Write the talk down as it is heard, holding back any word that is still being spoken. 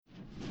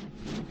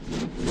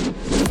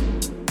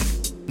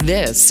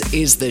This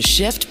is the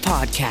Shift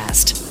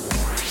Podcast.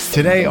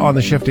 Today on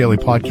the Shift Daily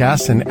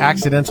Podcast, an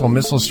accidental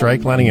missile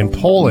strike landing in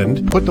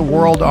Poland put the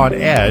world on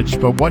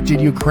edge. But what did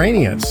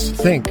Ukrainians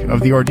think of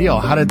the ordeal?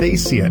 How did they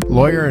see it?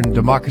 Lawyer and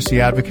democracy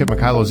advocate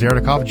Mikhailo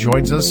Zerdikov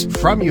joins us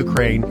from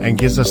Ukraine and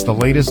gives us the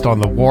latest on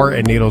the war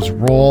and NATO's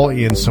role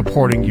in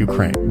supporting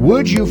Ukraine.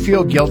 Would you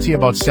feel guilty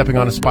about stepping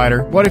on a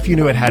spider? What if you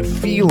knew it had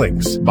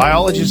feelings?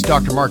 Biologist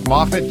Dr. Mark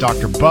Moffat,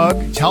 Dr.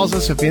 Bug, tells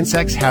us if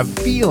insects have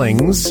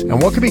feelings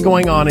and what could be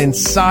going on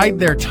inside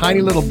their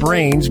tiny little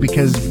brains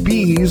because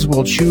bees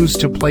will choose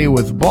to play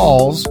with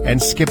balls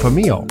and skip a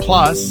meal.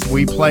 Plus,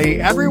 we play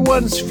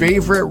everyone's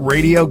favorite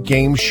radio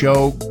game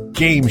show,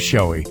 Game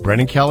Showy.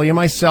 Brendan Kelly and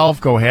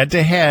myself go head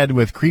to head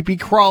with creepy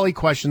crawly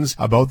questions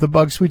about the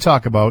bugs we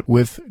talk about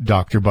with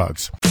Dr.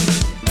 Bugs.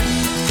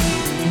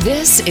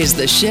 This is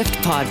the Shift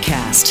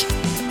Podcast.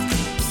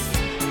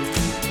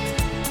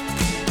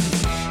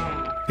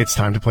 It's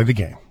time to play the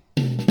game.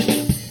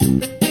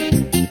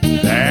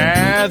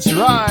 That's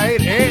right.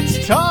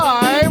 It's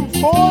time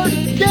for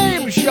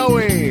Game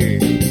Showy.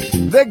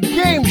 The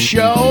game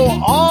show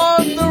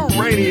on the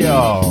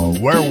radio,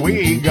 where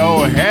we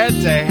go head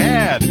to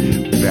head,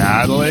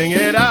 battling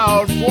it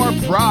out for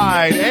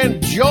pride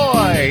and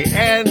joy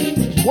and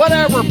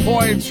whatever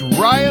points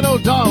Ryan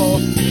O'Donnell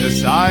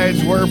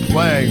decides we're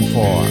playing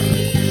for.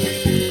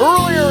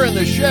 Earlier in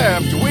the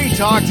shift, we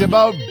talked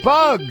about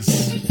bugs.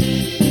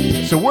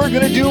 So we're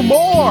going to do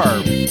more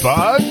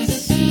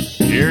bugs.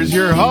 Here's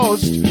your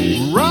host,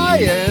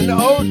 Ryan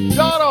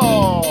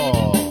O'Donnell.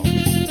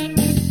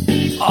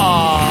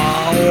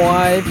 Oh,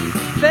 why,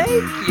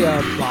 thank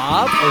you,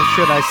 Bob. Or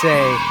should I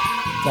say,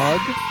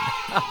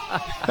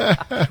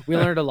 bug? We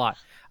learned a lot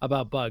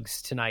about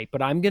bugs tonight,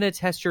 but I'm going to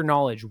test your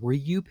knowledge. Were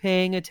you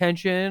paying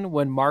attention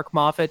when Mark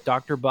Moffat,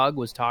 Dr. Bug,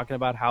 was talking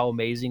about how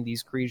amazing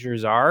these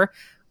creatures are?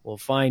 We'll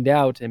find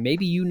out, and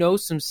maybe you know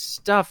some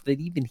stuff that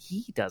even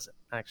he doesn't.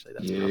 Actually,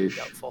 that's probably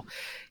doubtful.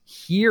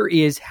 Here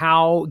is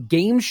how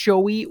Game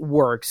Showy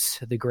works,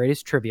 the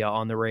greatest trivia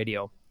on the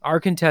radio. Our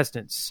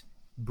contestants,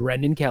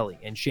 Brendan Kelly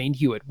and Shane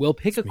Hewitt, will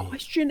pick a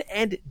question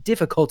and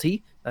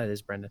difficulty, that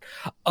is Brendan,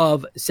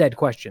 of said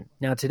question.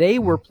 Now, today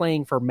we're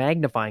playing for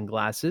magnifying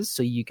glasses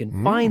so you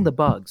can find the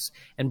bugs.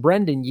 And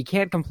Brendan, you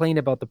can't complain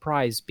about the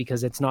prize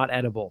because it's not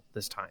edible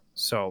this time.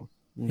 So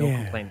no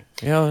complaining.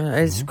 You know,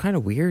 it's kind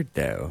of weird,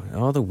 though.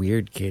 All the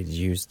weird kids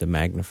use the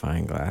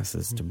magnifying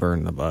glasses to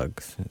burn the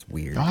bugs. It's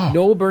weird. Oh.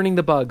 No burning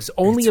the bugs,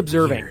 only It's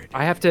observing. weird.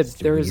 I have to. It's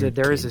There is weird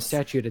a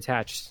statute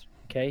attached.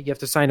 Okay, you have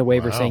to sign a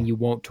waiver saying you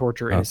won't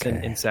torture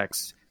innocent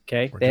insects.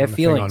 Okay, they have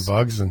feelings On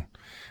bugs, and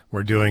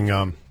we're doing.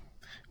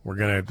 We're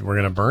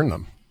gonna burn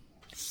them.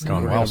 It's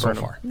gone well so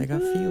far. They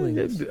got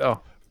feelings. Oh,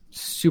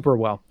 super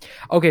well.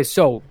 Okay,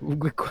 so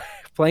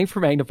playing for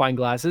magnifying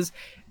glasses.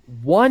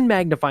 1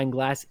 magnifying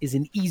glass is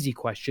an easy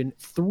question.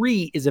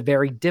 3 is a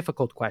very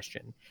difficult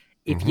question.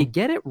 If you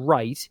get it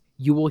right,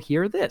 you will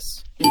hear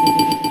this.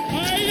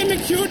 I am a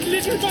cute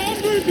little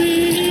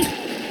bumblebee.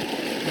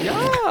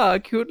 Yeah,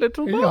 cute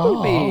little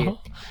bumblebee. Yeah.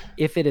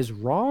 If it is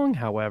wrong,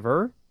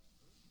 however...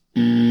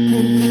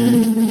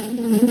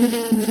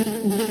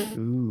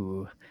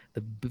 Ooh,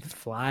 the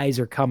flies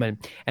are coming.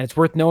 And it's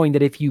worth knowing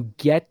that if you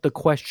get the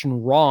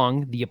question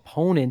wrong, the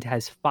opponent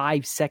has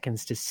 5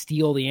 seconds to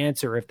steal the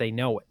answer if they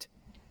know it.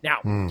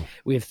 Now,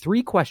 we have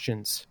 3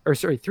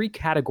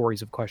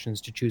 categories of questions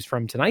to choose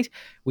from tonight.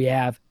 We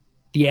have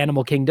the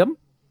animal kingdom,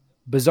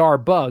 bizarre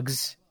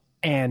bugs,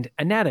 and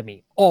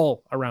anatomy,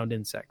 all around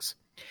insects.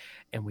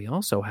 And we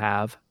also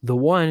have the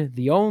one,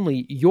 the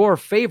only, your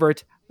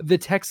favorite, the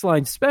text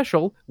line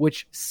special,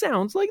 which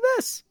sounds like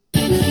this.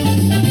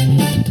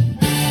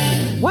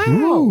 Wow.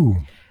 Ooh.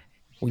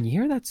 When you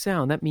hear that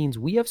sound, that means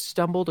we have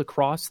stumbled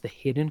across the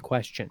hidden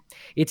question.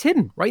 It's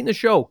hidden right in the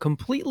show,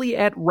 completely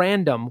at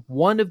random.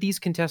 One of these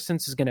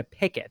contestants is going to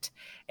pick it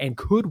and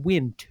could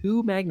win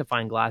 2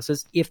 magnifying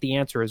glasses if the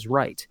answer is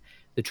right.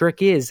 The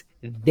trick is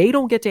they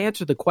don't get to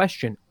answer the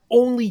question.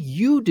 Only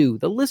you do,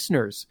 the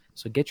listeners.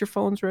 So get your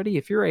phones ready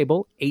if you're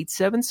able.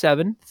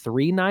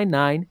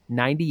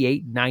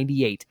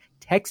 877-399-9898.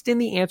 Text in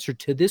the answer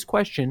to this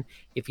question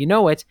if you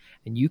know it,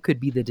 and you could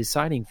be the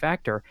deciding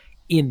factor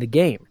in the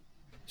game.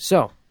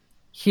 So,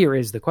 here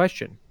is the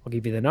question. I'll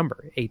give you the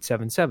number,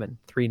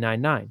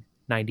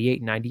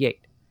 877-399-9898.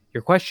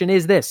 Your question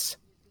is this.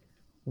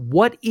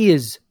 What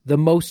is the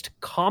most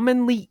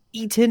commonly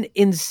eaten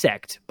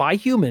insect by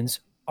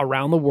humans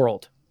around the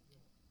world?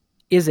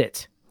 Is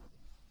it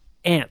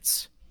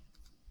ants,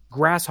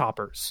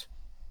 grasshoppers,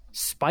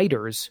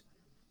 spiders,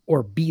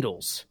 or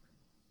beetles?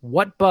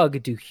 What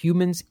bug do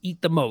humans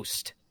eat the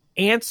most?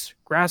 Ants,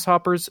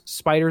 grasshoppers,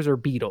 spiders, or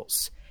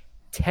beetles?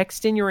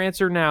 Text in your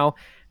answer now,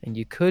 and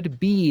you could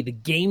be the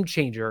game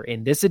changer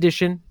in this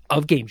edition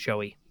of Game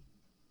Showy.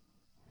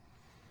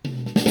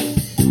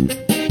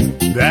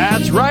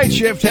 That's right,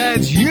 Shift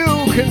Heads. You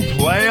can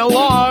play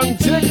along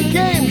to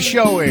Game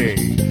Showy.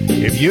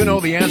 If you know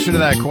the answer to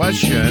that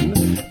question,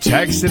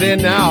 text it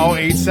in now,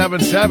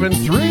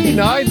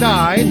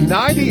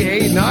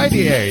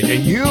 877-399-9898.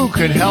 And you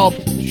could help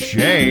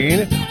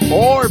Shane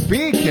or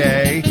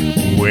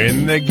BK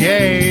win the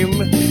game.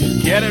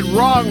 Get it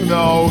wrong,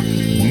 though,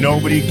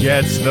 nobody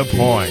gets the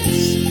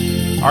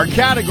points. Our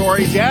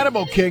categories: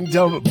 Animal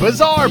Kingdom,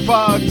 Bizarre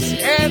Bugs,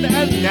 and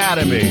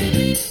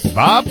Anatomy.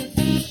 Bob?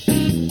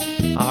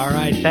 All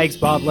right, thanks,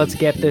 Bob. Let's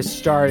get this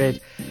started.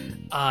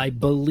 I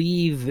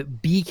believe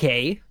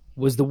BK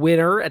was the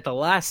winner at the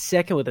last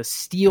second with a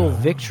steal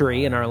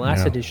victory in our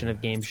last edition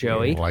of Game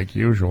Showy. Like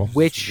usual.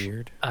 Which,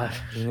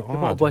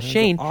 well,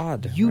 Shane,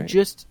 you right?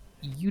 just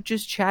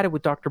chatted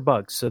with Dr.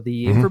 Bugs, so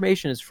the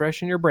information is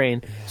fresh in your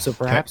brain, so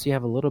perhaps you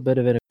have a little bit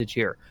of an advantage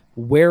here.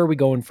 Where are we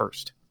going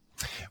first?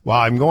 Well,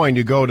 I'm going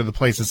to go to the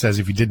place that says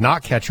if you did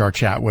not catch our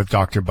chat with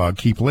Dr. Bug,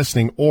 keep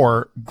listening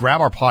or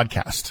grab our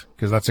podcast,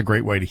 because that's a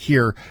great way to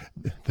hear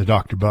the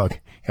Dr. Bug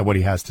and what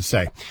he has to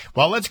say.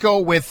 Well, let's go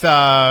with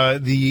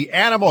the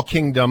Animal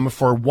Kingdom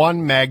for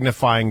one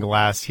magnifying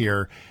glass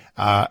here.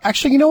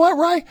 Actually, you know what,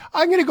 Rye?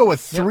 I'm going to go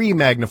with 3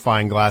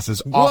 magnifying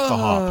glasses off the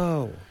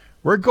hop.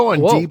 We're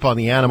going deep on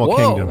the Animal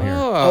Kingdom here.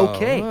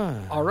 Okay.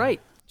 All right.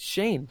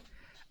 Shane.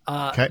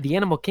 The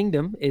Animal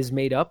Kingdom is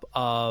made up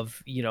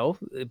of,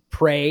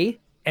 prey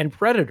and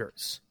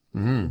predators.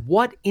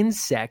 What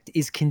insect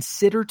is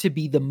considered to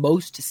be the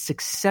most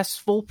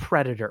successful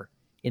predator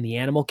in the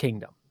Animal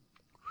Kingdom?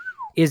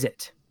 Is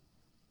it?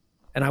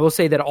 And I will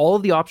say that all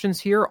of the options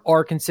here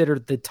are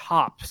considered the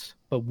tops,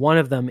 but one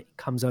of them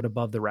comes out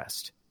above the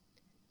rest.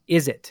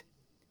 Is it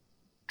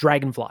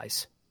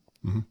dragonflies,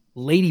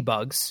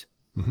 ladybugs,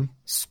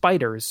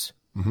 spiders,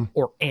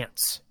 or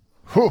ants?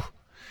 Whew.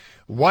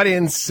 What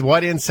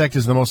insect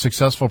is the most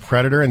successful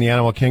predator in the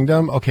Animal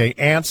Kingdom? Okay,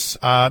 ants,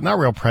 not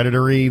real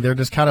predatory. They're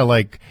just kind of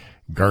like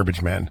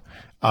garbage men.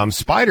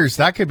 Spiders,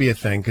 that could be a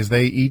thing because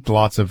they eat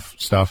lots of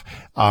stuff.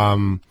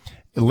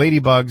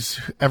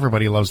 Ladybugs,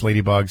 everybody loves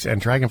ladybugs,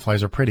 and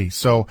dragonflies are pretty.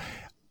 So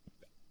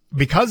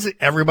because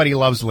everybody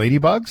loves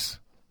ladybugs,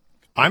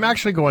 I'm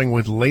actually going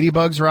with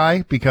ladybugs,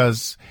 Rye,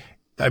 because,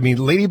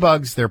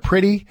 ladybugs, they're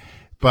pretty,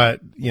 but,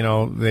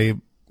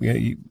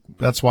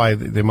 that's why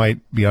they might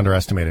be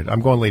underestimated. I'm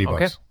going ladybugs.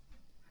 Okay.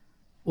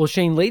 Well,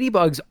 Shane,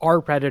 ladybugs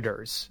are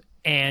predators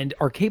and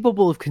are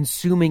capable of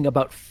consuming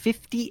about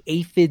 50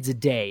 aphids a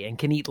day and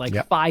can eat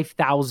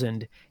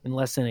 5,000 in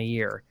less than a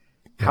year.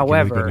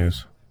 However, good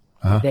news.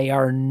 They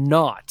are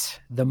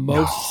not the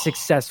most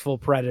successful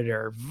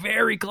predator.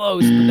 Very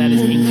close, but that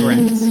is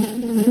incorrect.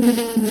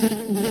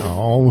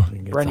 Oh,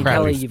 Brendan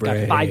Kelly, you've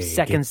got 5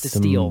 seconds to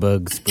steal.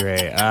 Bug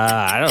spray.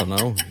 I don't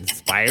know.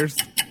 Spiders?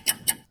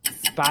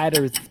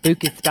 Spiders,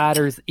 spooky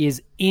spiders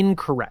is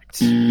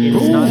incorrect. It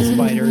is not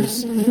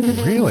spiders.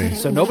 Really?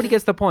 So nobody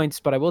gets the points,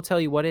 but I will tell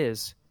you what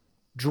is.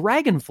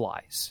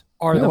 Dragonflies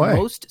are the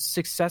most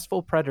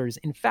successful predators.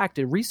 In fact,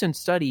 a recent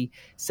study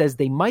says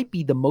they might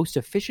be the most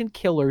efficient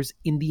killers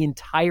in the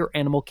entire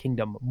animal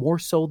kingdom, more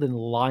so than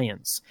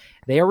lions.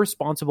 They are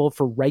responsible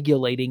for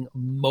regulating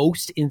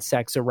most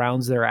insects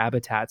around their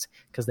habitats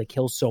because they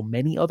kill so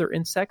many other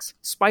insects.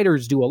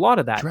 Spiders do a lot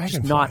of that,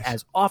 just not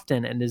as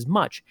often and as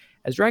much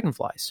as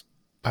dragonflies.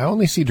 I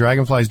only see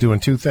dragonflies doing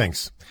 2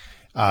 things.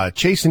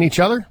 Chasing each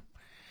other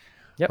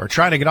or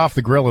trying to get off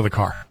the grill of the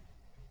car.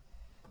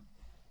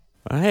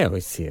 I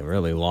always see a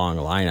really long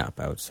lineup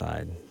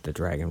outside the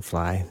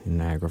Dragonfly in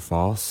Niagara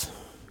Falls.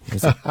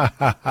 It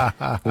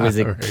was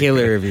a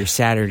killer of your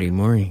Saturday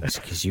mornings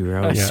because you were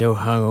always so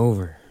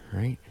hungover,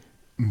 right?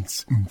 You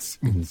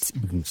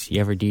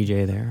ever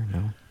DJ there?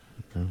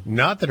 No?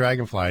 Not the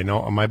Dragonfly.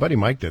 No, my buddy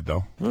Mike did,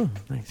 though. Oh,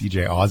 nice.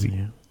 DJ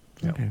Ozzy.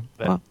 Yeah. Okay.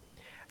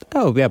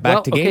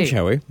 Back to Game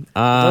Showy.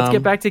 Let's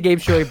get back to Game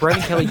Showy.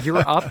 Brendan Kelly, you're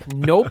up.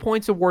 No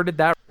points awarded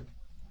that.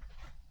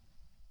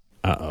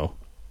 Oh,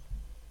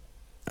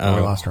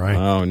 we lost Ryan.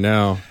 Oh,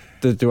 no.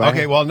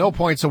 Okay, well, no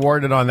points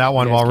awarded on that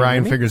one while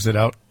Ryan figures it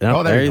out.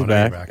 Oh, there he's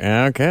back.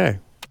 Okay.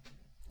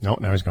 No,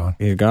 now he's gone.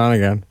 He's gone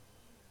again.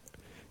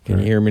 Can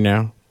you hear me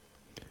now?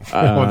 This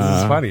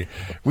is funny.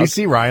 We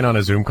see Ryan on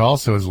a Zoom call,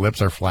 so his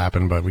lips are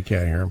flapping, but we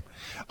can't hear him.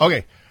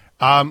 Okay.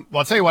 Well,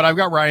 I'll tell you what. I've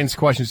got Ryan's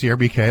questions here,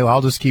 BK.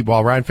 I'll just keep,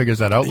 while Ryan figures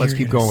that out, let's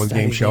keep going with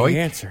Game Showy.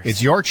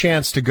 It's your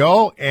chance to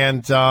go,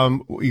 and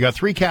you got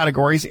 3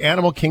 categories: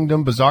 Animal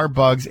Kingdom, Bizarre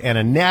Bugs, and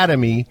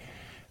Anatomy.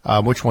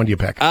 Which one do you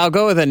pick? I'll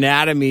go with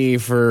Anatomy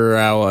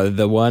for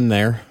the one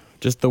there.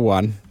 Just the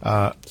one.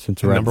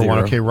 Since we're number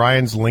 1. Okay,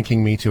 Ryan's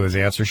linking me to his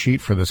answer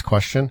sheet for this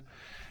question.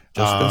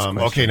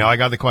 Okay, now I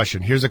got the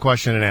question. Here's the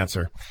question and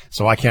answer.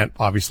 So I can't,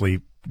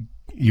 obviously,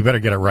 you better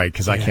get it right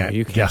because I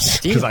can't guess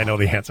because I know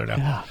the answer now.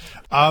 Yeah.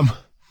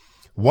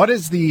 What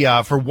is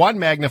the, for one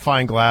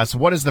magnifying glass,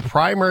 what is the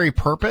primary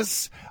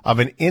purpose of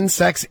an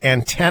insect's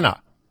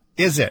antenna?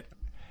 Is it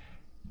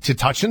to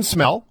touch and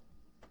smell,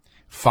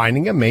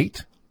 finding a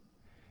mate,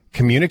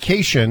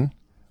 communication,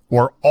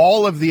 or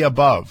all of the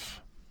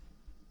above?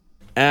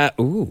 I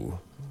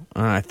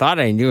thought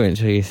I knew it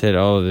until you said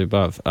all of the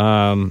above.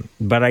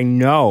 But I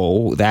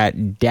know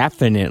that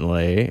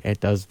definitely it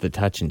does the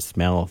touch and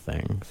smell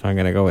thing. So I'm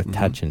going to go with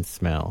touch and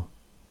smell.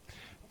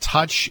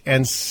 Touch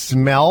and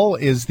smell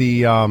is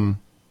the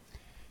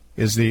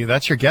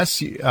That's your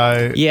guess?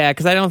 Yeah,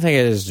 because I don't think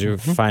it is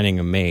finding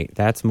a mate.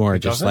 That's more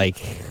just doesn't?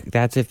 like,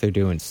 that's if they're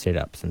doing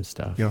sit-ups and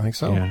stuff. You don't think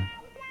so? Yeah.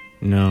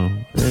 No.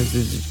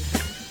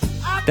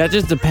 That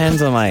just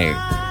depends on, like,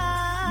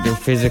 their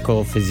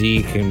physical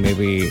physique and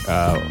maybe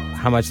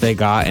how much they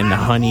got in the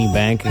honey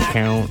bank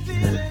account.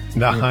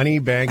 The honey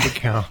bank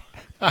account.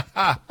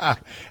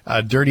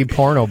 Dirty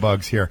porno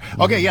bugs here.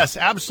 Okay, yes,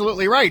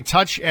 absolutely right.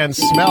 Touch and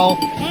smell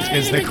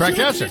is the correct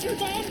answer.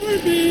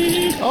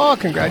 Oh,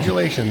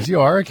 congratulations. You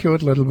are a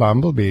cute little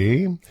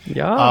bumblebee.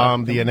 Yeah.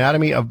 The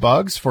anatomy of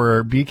bugs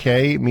for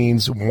BK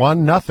means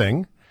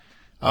 1-0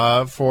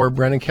 for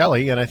Brendan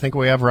Kelly, and I think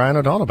we have Ryan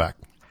O'Donnell back.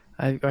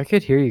 I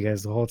could hear you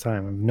guys the whole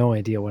time. I have no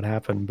idea what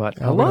happened, but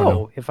we don't know.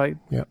 hello. If I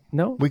Yeah.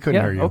 no, We couldn't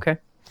yeah, hear you. Okay.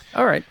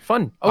 All right,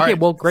 fun. All Okay, right.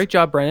 well, great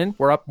job, Brennan.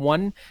 We're up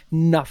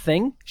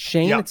 1-0.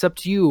 Shane, Yeah. it's up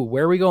to you.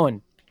 Where are we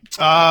going?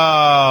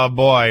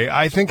 Boy,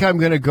 I think I'm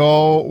going to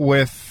go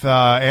with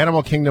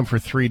Animal Kingdom for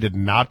 3. Did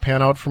not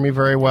pan out for me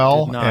very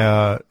well. Did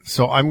not.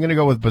 So I'm going to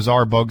go with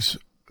Bizarre Bugs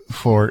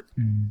for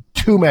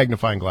 2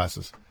 magnifying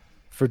glasses.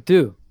 For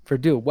do.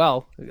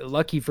 Well,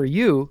 lucky for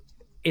you,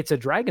 it's a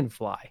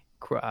dragonfly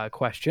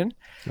question.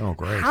 Oh,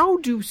 great. How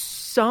do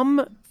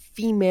some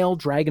female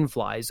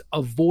dragonflies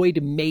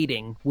avoid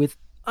mating with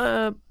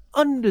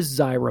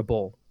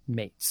undesirable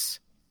mates?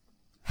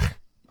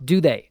 Do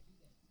they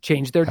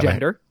change their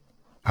gender,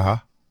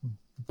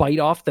 bite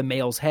off the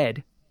male's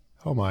head,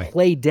 Oh, my.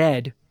 play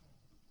dead,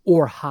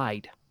 or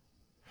hide?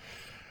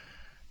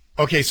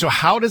 Okay, so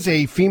how does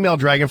a female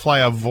dragonfly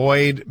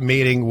avoid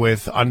mating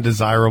with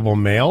undesirable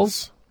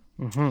males?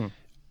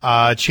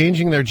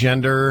 Changing their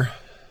gender,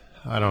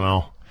 I don't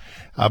know.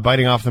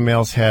 Biting off the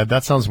male's head,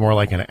 that sounds more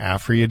like an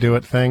after you do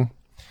it thing.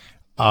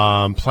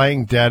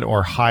 Playing dead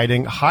or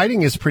hiding.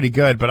 Hiding is pretty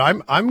good, but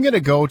I'm going to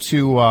go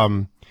to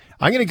I'm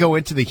going to go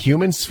into the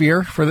human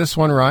sphere for this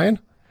one, Ryan.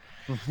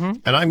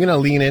 And I'm going to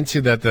lean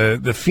into that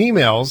the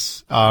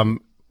females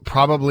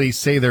probably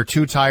say they're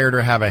too tired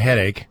or have a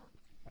headache.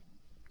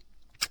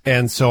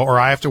 And so, or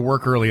I have to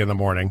work early in the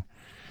morning.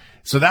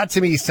 So that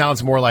to me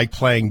sounds more like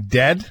playing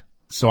dead.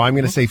 So I'm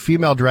going to say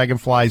female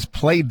dragonflies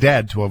play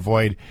dead to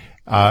avoid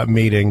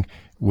mating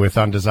with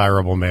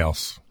undesirable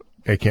males,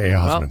 aka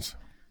husbands.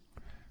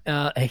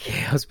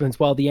 AKA husbands.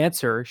 Well, the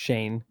answer,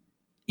 Shane,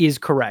 is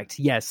correct.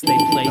 Yes, they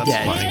play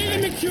dead. I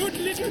am a cute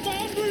little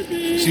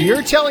bumblebee. So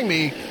you're telling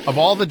me of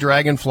all the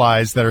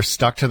dragonflies that are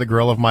stuck to the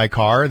grill of my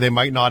car, they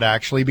might not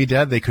actually be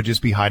dead. They could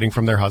just be hiding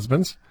from their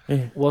husbands?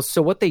 Well,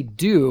 so what they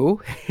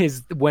do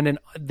is when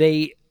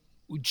they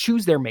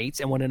choose their mates,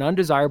 and when an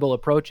undesirable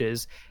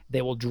approaches,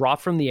 they will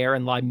drop from the air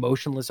and lie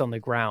motionless on the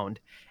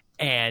ground.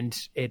 And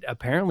it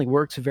apparently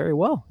works very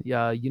well.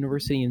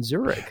 University in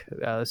Zurich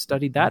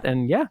studied that,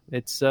 and yeah,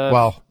 it's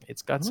got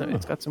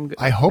some good.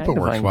 I hope it works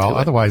magnifying well. to it.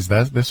 Otherwise,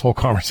 this whole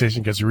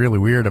conversation gets really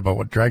weird about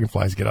what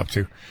dragonflies get up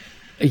to.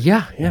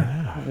 Yeah.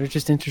 They're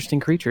just interesting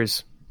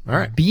creatures. All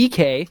right.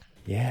 BK,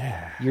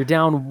 Yeah. you're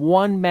down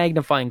 1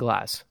 magnifying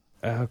glass.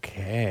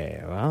 Okay,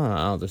 well,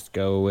 I'll just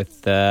go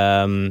with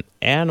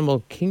Animal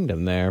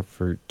Kingdom there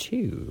for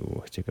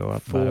 2 to go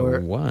up by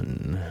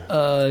 1.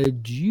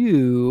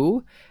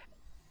 You.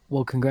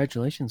 Well,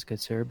 congratulations,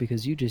 good sir,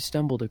 because you just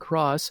stumbled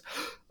across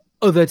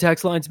the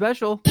text line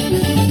special.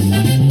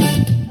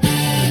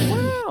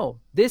 Wow.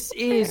 This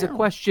is a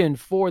question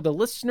for the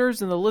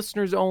listeners and the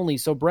listeners only.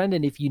 So,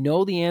 Brendan, if you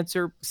know the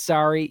answer,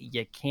 sorry,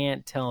 you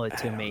can't tell it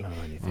to me.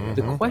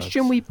 The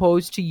question we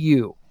pose to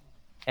you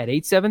at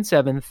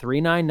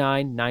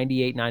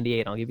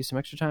 877-399-9898, I'll give you some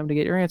extra time to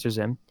get your answers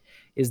in,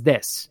 is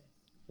this.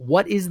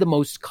 What is the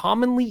most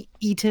commonly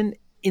eaten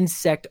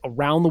insect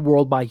around the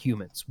world by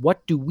humans?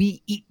 What do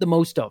we eat the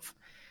most of?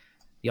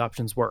 The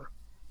options were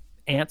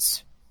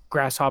ants,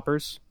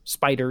 grasshoppers,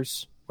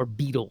 spiders, or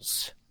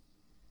beetles.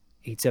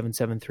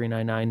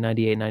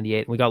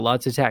 877-399-9898. We got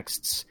lots of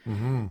texts.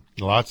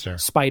 Lots there.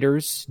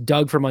 Spiders.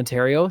 Doug from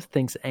Ontario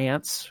thinks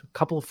ants. A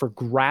couple for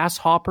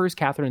grasshoppers.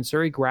 Catherine in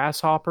Surrey,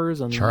 grasshoppers.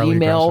 On Charlie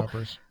email.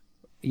 grasshoppers.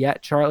 Yeah,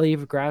 Charlie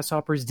of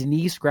grasshoppers.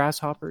 Denise,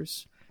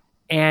 grasshoppers.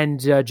 And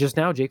just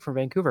now, Jake from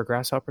Vancouver,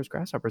 grasshoppers.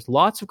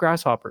 Lots of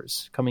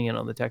grasshoppers coming in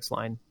on the text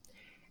line.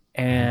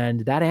 And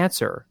that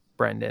answer,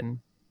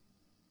 Brendan,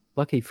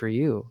 lucky for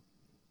you,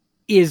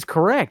 is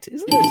correct.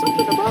 Isn't there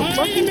something about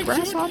fucking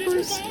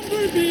grasshoppers?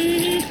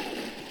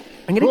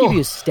 I'm going to give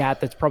you a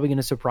stat that's probably going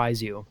to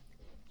surprise you.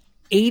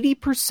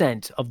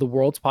 80% of the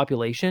world's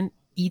population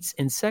eats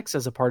insects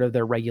as a part of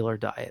their regular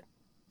diet.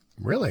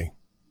 Really?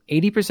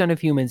 80% of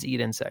humans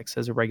eat insects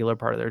as a regular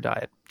part of their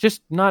diet.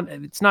 It's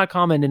not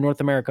common in North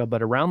America,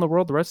 but around the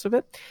world, the rest of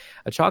it,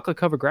 a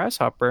chocolate-covered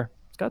grasshopper,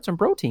 it's got some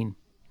protein.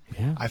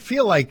 Yeah. I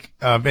feel like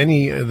of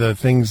any of the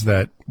things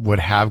that would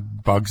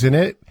have bugs in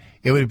it,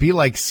 it would be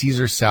like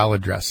Caesar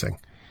salad dressing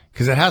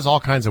because it has all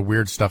kinds of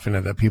weird stuff in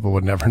it that people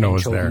would never know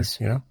Anchovies. is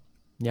there. You know?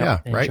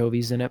 Yep, Yeah, right.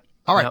 Anchovies in it.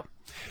 All right. Yep.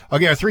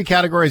 Okay, our 3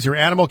 categories are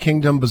Animal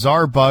Kingdom,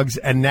 Bizarre Bugs,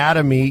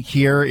 Anatomy.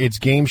 Here it's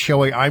Game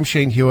Showing. I'm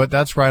Shane Hewitt.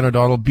 That's Ryan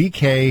O'Donnell.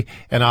 BK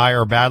and I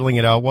are battling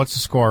it out. What's the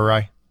score,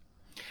 Ryan?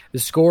 The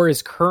score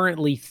is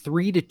currently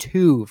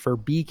 3-2 for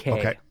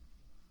BK.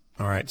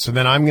 All right. So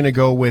then I'm going to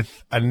go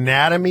with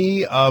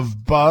anatomy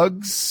of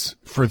bugs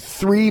for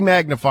 3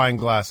 magnifying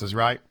glasses,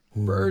 right?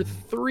 For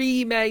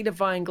 3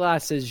 magnifying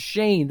glasses,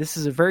 Shane, this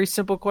is a very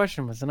simple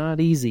question, but it's not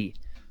easy.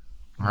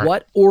 Right.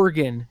 What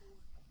organ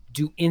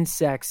do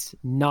insects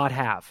not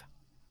have?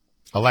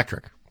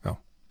 Electric. Oh,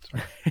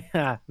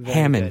 sorry.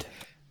 Hammond.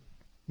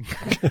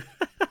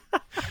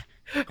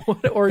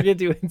 What organ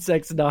do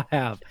insects not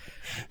have?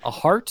 A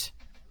heart,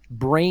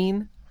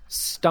 brain,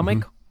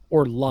 stomach,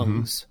 or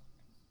lungs?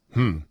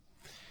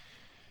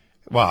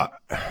 Well,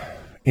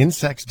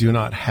 insects do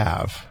not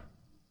have.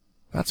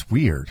 That's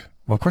weird.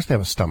 Well, of course they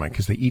have a stomach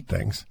because they eat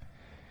things.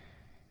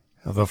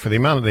 Although for the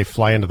amount that they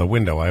fly into the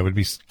window, I would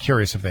be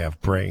curious if they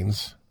have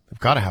brains. They've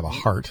got to have a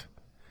heart.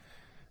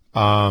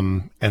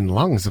 And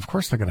lungs. Of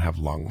course they're going to have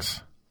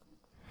lungs.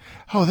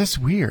 Oh, that's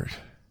weird.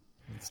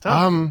 It's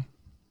tough.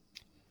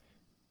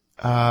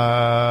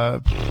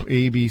 A,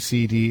 B,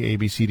 C,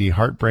 D,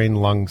 heart, brain,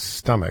 lungs,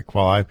 stomach.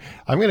 Well, I'm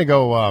going to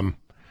go, I'm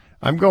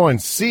going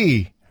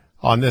C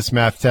on this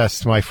math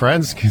test, my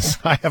friends, because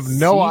I have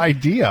no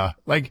idea.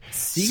 Like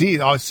C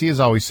is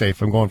always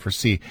safe. I'm going for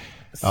C.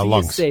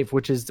 Lungs. Is safe,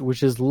 which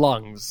is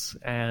lungs,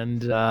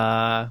 and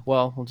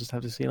well, we'll just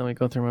have to see. Let me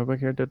go through my book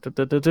here.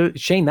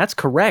 Shane, that's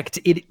correct.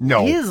 It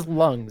is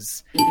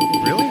lungs.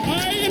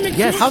 Really?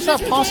 Yes. How's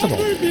that possible?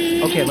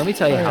 Okay, let me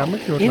tell you how.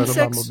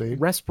 Insects'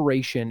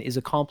 respiration is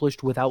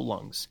accomplished without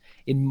lungs.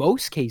 In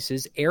most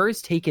cases, air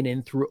is taken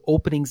in through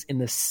openings in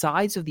the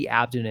sides of the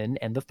abdomen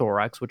and the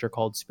thorax, which are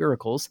called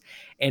spiracles,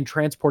 and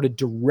transported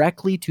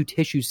directly to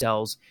tissue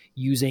cells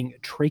using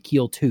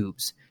tracheal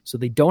tubes. So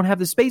they don't have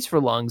the space for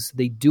lungs.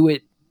 They do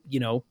it,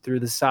 through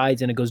the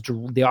sides, and it goes.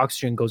 The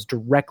oxygen goes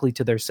directly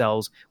to their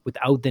cells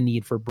without the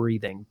need for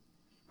breathing.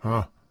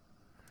 Huh.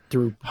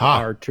 Through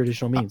our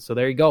traditional means. So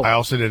there you go. I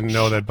also didn't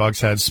know that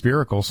bugs had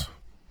spiracles.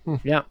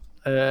 Yeah.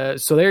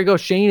 So there you go.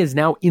 Shane is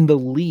now in the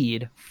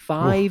lead,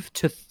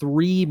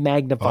 5-3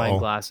 magnifying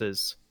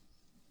glasses.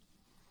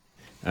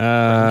 Okay,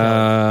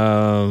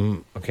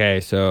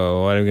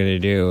 so what I'm going to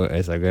do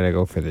is I'm going to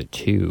go for the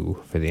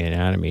 2 for the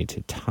anatomy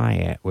to tie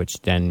it,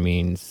 which then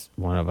means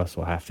one of us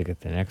will have to get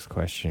the next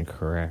question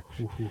correct.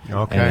 Okay.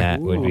 And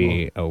that would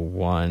be a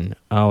 1.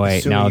 Oh,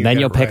 wait, no, then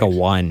you'll pick a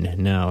 1.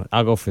 No,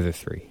 I'll go for the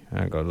 3.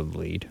 I'll go to the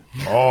lead.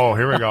 Oh,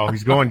 here we go.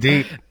 He's going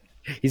deep.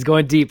 He's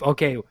going deep.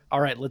 Okay, all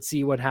right, let's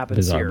see what happens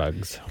Bizarre here.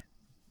 bugs.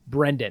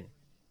 Brendan,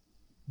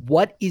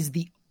 what is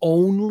the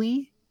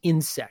only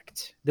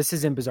insect? This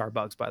is in Bizarre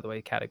Bugs, by the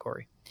way,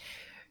 category.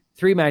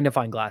 3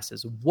 magnifying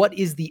glasses. What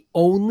is the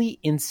only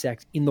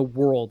insect in the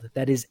world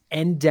that is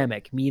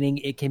endemic, meaning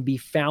it can be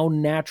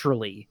found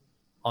naturally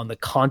on the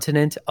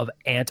continent of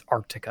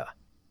Antarctica?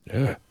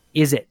 Ugh.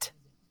 Is it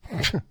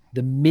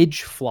the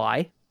midge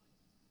fly,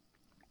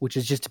 which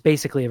is just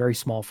basically a very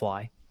small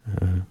fly?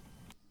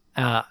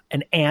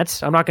 An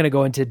ant. I'm not going to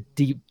go into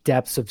deep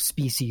depths of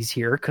species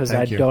here because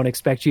I don't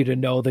expect you to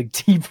know the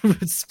deep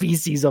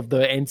species of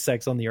the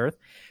insects on the earth.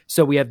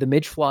 So we have the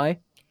midge fly,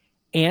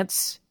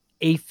 ants,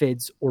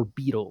 aphids, or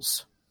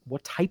beetles.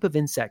 What type of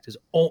insect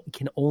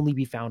can only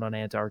be found on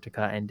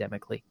Antarctica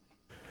endemically?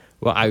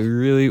 Well, I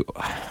really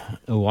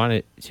want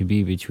it to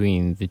be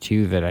between the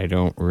 2 that I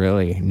don't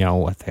really know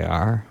what they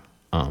are.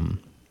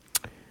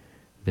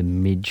 The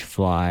midge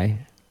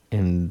fly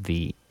and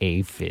the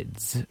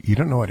aphids. You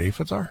don't know what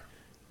aphids are?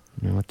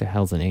 No, what the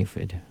hell's an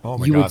aphid? Oh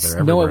my God, they're everywhere. You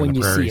would know it when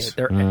you see it.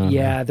 They're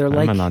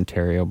like... I'm an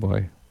Ontario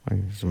boy.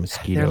 There's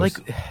mosquitoes.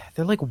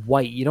 They're like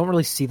white. You don't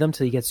really see them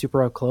till you get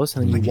super up close,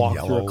 and then you walk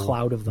through a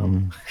cloud of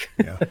them.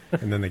 Yeah,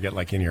 and then they get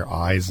like in your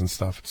eyes and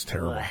stuff. It's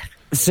terrible.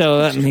 So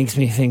that makes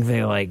me think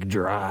they like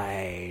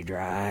dry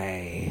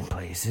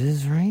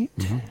places, right?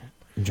 Mm-hmm.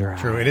 Dry.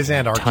 True, it is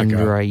Antarctica.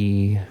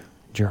 Tundra-y,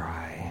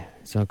 dry.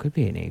 So it could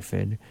be an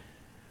aphid.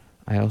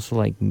 I also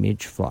like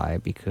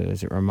midgefly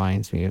because it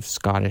reminds me of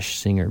Scottish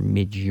singer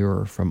Midge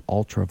Ure from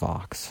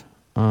Ultravox.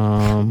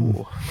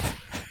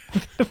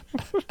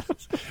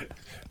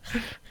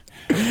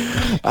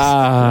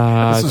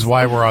 This is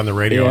why we're on the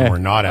radio and we're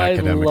not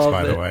academics,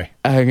 by the way.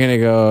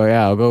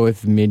 I'll go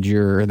with Midge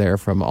Ure there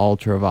from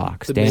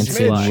Ultravox.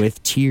 Dancing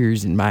with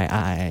tears in my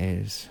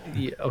eyes.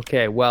 Yeah,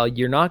 okay, well,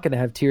 you're not going to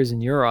have tears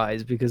in your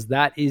eyes because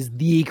that is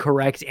the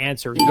correct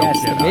answer.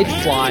 Yes, the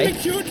midgefly.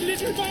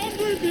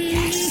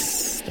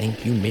 Yes,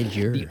 thank you, Midge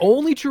Ure. The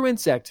only true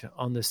insect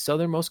on the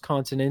southernmost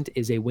continent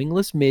is a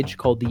wingless midge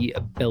called the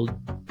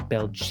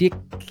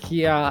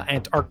Belgica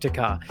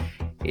antarctica.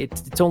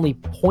 It's only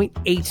 0.8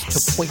 to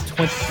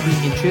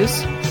 0.23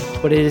 inches,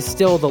 but it is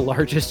still the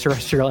largest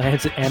terrestrial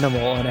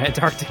animal on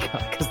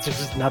Antarctica because there's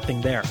just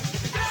nothing there.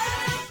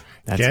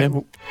 That's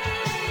him.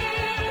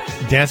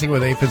 Dancing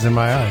with aphids in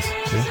my eyes.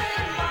 See?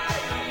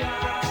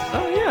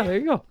 Oh, yeah, there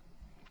you go.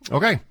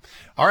 Okay.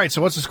 All right, so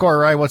what's the score,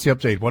 Ryan? What's the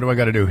update? What do I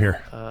got to do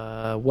here?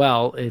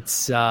 Well,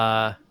 it's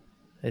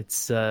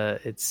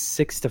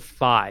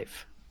 6-5.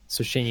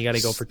 So, Shane, you got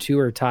to go for 2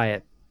 or tie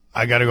it.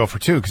 I got to go for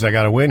 2 because I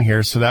got to win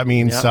here. So that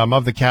means some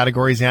of the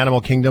categories,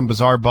 Animal Kingdom,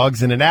 Bizarre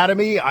Bugs, and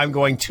Anatomy. I'm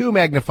going 2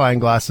 magnifying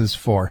glasses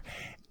for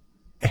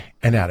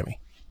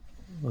Anatomy.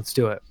 Let's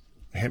do it.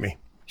 Hit me.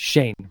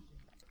 Shane,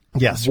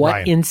 Yes, What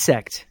Ryan.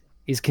 insect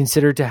is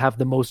considered to have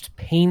the most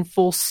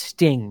painful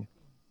sting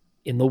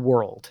in the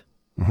world?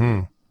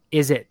 Mm-hmm.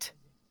 Is it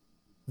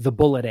the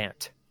bullet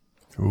ant,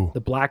 Ooh.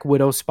 the black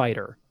widow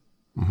spider,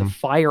 Mm-hmm. the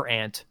fire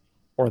ant,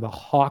 or the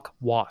hawk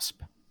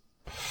wasp?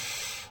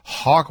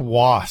 Hawk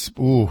wasp.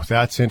 Ooh,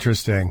 that's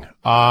interesting.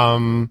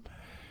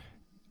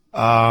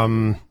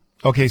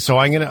 Okay, so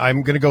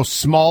I'm gonna go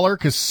smaller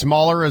because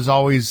smaller is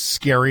always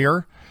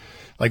scarier.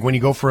 Like when you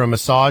go for a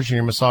massage and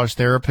your massage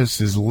therapist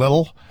is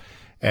little,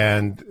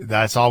 and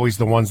that's always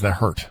the ones that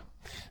hurt.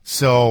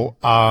 So,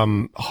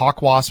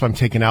 hawk wasp, I'm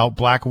taking out.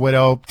 Black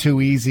widow,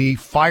 too easy.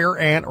 Fire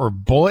ant or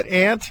bullet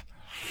ant?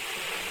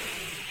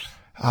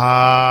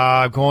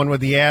 Going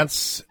with the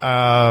ants.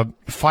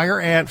 Fire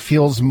ant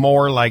feels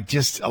more like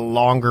just a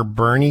longer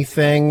burny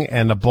thing,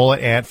 and the bullet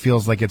ant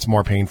feels like it's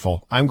more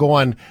painful. I'm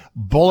going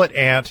bullet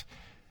ant.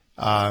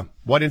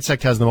 What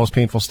insect has the most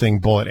painful sting?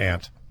 Bullet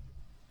ant.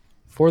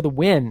 For the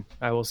win,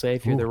 I will say,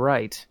 if you're the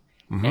right.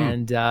 Mm-hmm.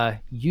 And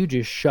you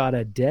just shot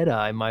a dead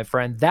eye, my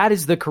friend. That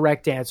is the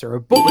correct answer.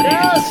 A bullet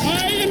ant.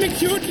 I am a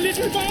cute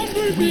little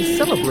bumblebee. We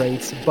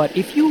celebrate, but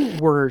if you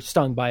were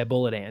stung by a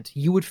bullet ant,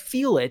 you would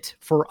feel it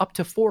for up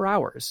to 4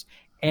 hours.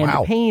 And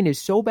Wow. the pain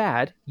is so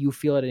bad, you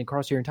feel it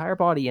across your entire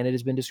body, and it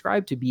has been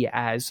described to be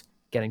as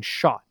getting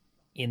shot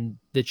in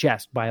the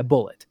chest by a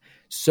bullet.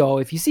 So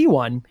if you see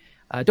one,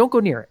 don't go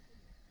near it.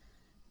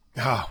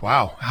 Oh,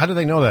 wow. How do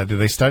they know that? Do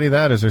they study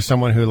that? Is there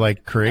someone who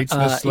creates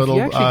this little? If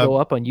you actually go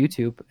up on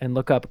YouTube and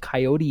look up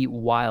Coyote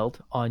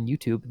Wild on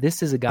YouTube,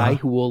 this is a guy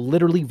who will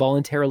literally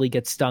voluntarily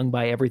get stung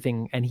by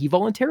everything, and he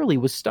voluntarily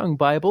was stung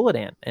by a bullet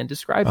ant and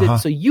described it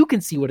so you can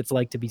see what it's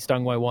like to be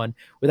stung by one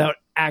without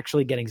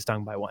actually getting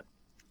stung by one.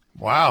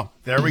 Wow.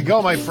 There we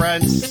go, my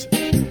friends.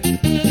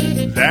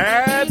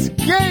 That's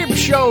Game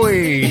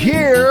Showy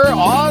here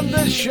on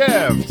The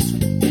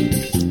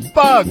Shift.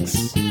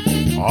 Bugs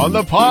on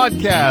the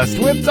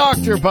podcast with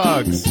Dr.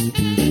 Bugs.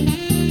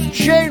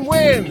 Shane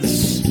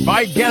wins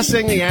by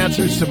guessing the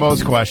answers to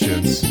most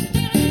questions.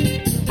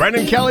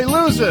 Brendan Kelly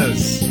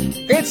loses.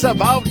 It's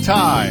about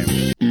time.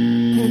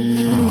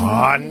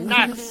 Aw,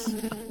 nuts.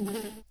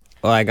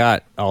 Well, I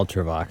got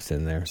Ultravox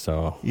in there,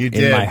 so You in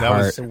did. my That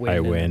heart, was a win I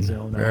in the win.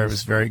 zone. It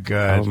was very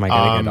good. How am I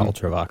going to get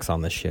Ultravox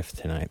on the shift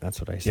tonight? That's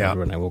what I said Yeah.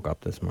 when I woke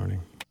up this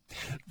morning.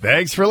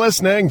 Thanks for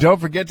listening. Don't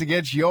forget to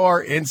get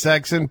your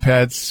insects and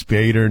pets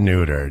spayed or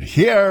neutered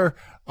here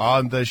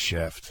on The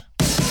Shift.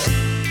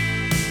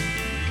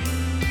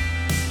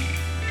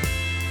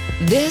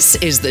 This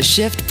is the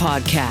Shift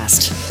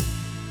Podcast.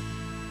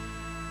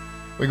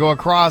 We go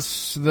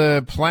across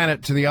the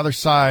planet to the other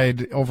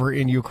side over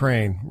in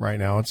Ukraine right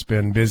now. It's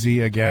been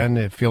busy again.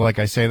 I feel like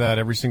I say that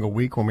every single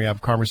week when we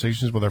have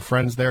conversations with our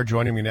friends there.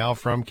 Joining me now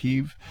from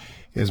Kyiv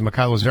is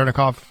Mikhailo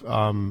Zernikov.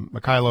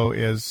 Mikhailo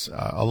is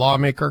a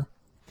lawmaker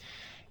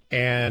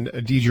and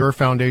a de jure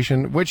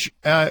foundation, which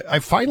I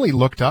finally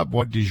looked up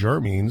what de jure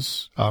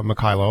means,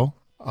 Mikhailo.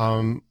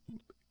 I'm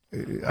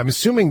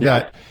assuming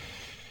that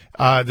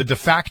the de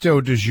facto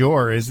de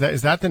jure, is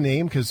that the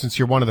name? Because since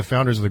you're one of the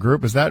founders of the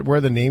group, is that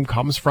where the name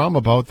comes from,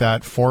 about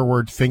that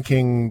forward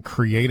thinking,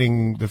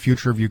 creating the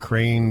future of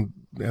Ukraine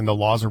and the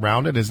laws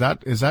around it? Is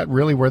that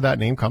really where that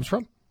name comes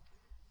from?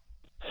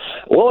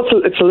 Well,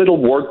 it's a little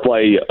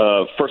wordplay.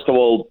 First of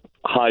all,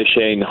 hi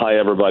Shane, hi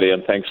everybody,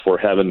 and thanks for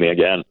having me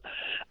again.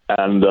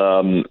 And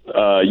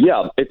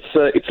it's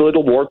a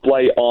little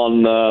wordplay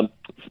on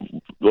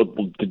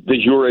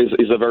de jure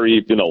is a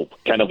very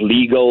kind of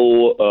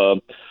legal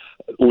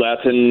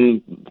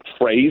Latin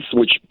phrase,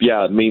 which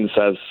means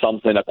as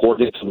something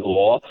according to the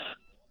law.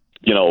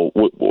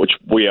 Which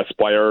we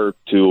aspire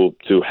to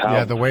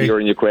have here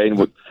in Ukraine.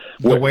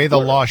 The way the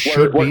law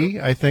should be,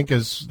 I think,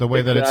 is the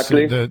way that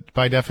it's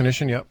by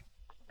definition. Yep.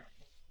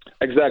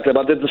 Exactly,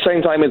 but at the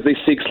same time, as these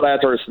 6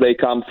 letters, they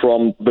come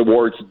from the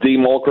words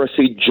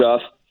democracy,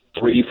 just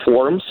 3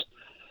 forms.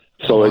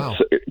 So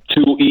it's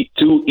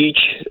two each,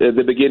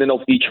 the beginning of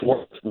each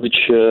word, which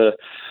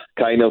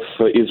kind of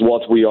is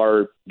what we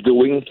are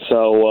doing.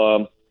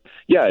 So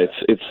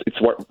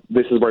it's where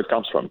this is where it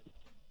comes from.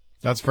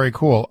 That's very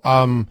cool.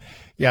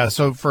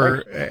 So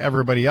for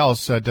everybody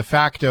else, de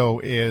facto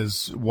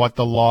is what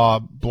the law,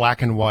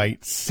 black and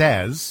white,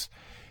 says.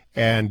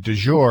 And de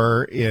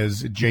jure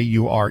is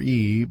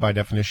Jure, by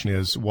definition,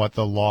 is what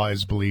the law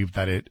is believed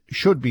that it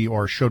should be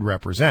or should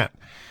represent.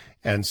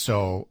 And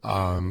so,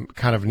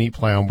 kind of a neat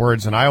play on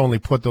words. And I only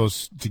put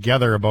those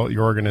together about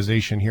your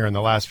organization here in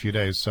the last few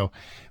days. So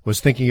was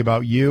thinking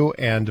about you.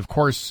 And of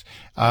course,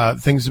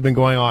 things have been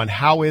going on.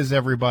 How is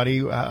everybody?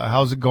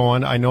 How's it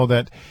going? I know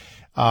that,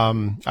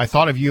 I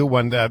thought of you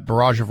when that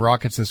barrage of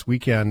rockets this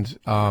weekend,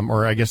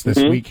 or I guess this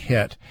week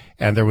hit,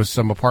 and there was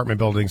some apartment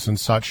buildings and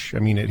such. I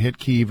mean, it hit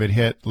Kyiv, it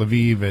hit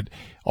Lviv, it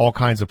all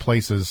kinds of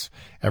places.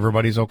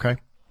 Everybody's okay?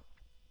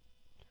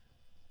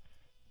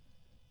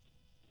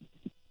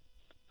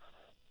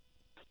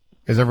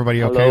 Is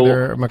everybody okay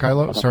there,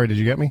 Mikhailo? Sorry, did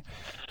you get me?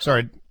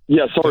 Sorry.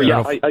 Yeah, sorry.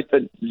 Yeah,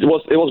 it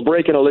was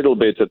breaking a little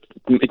bit.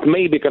 It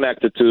may be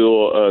connected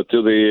to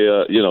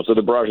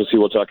the barrages you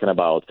were talking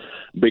about,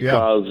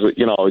 because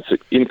it's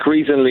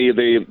increasingly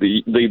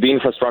the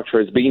infrastructure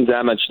is being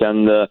damaged,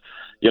 and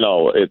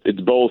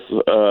it both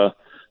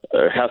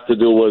has to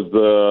do with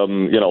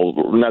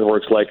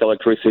networks like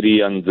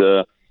electricity and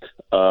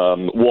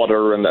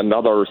water and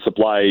other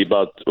supply,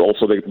 but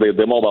also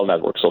the mobile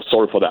network. So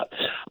sorry for that.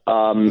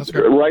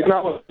 Right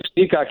now,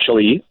 speak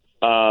actually.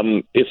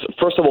 It's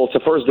first of all, it's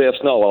the first day of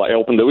snow. I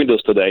opened the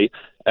windows today,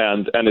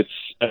 and it's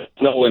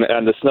snowing,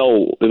 and the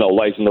snow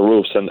lies in the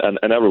roofs and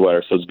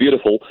everywhere. So it's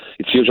beautiful.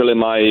 It's usually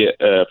my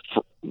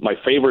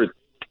favorite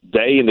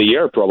day in the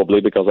year, probably,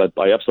 because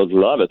I absolutely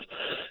love it.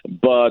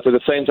 But at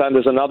the same time,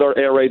 there's another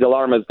air raid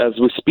alarm as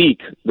we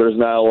speak. There's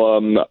now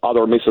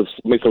other missiles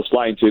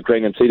flying to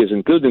Ukrainian cities,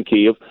 including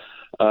Kyiv.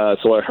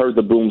 So I heard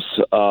the booms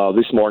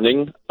this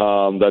morning.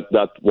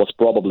 That was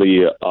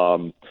probably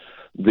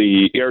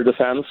the air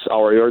defense,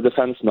 our air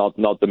defense, not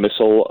the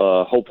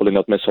missile. Hopefully,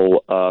 not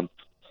missile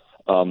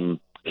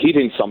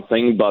hitting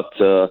something. But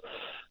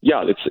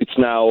it's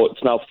now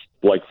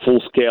like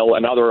full scale.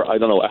 Another, I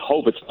don't know. I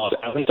hope it's not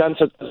as intense.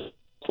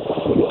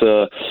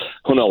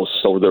 Who knows?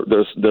 So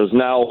there's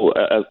now,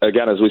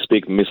 again, as we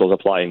speak, missiles are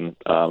flying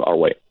our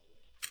way.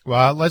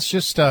 Well, let's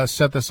just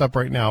set this up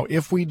right now.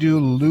 If we do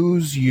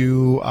lose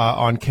you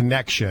on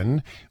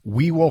connection,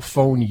 we will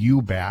phone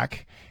you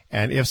back.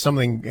 And if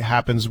something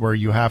happens where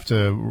you have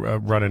to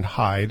run and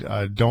hide,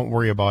 don't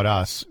worry about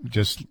us.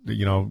 Just,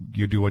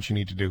 you do what you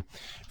need to do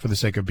for the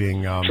sake of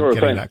being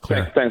getting that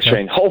clear. Thanks,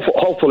 Shane.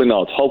 Hopefully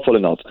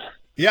not.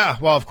 Yeah,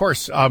 well, of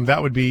course,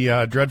 that would be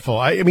dreadful.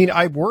 I mean,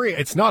 I worry.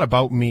 It's not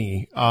about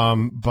me,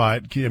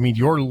 but I mean,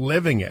 you're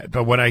living it.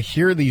 But when I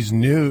hear these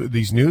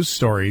news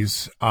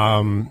stories,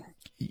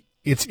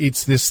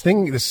 it's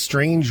this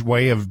strange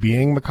way of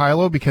being,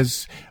 Mikhailo,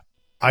 because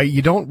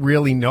you don't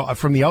really know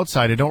from the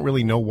outside. I don't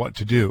really know what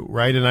to do,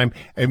 right? And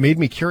it made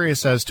me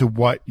curious as to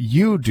what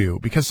you do,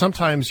 because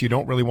sometimes you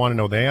don't really want to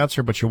know the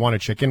answer, but you want to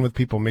check in with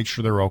people, make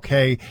sure they're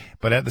okay.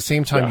 But at the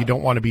same time, you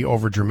don't want to be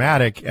over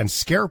dramatic and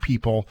scare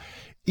people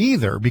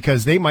either,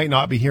 because they might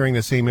not be hearing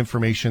the same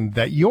information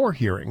that you're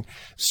hearing.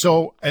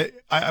 So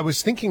I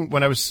was thinking,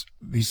 when I was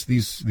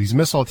these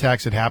missile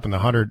attacks had happened, the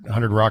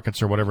 100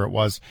 rockets or whatever it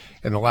was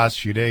in the last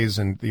few days,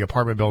 and the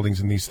apartment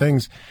buildings and these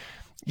things,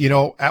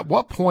 at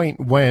what point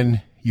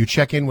when you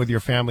check in with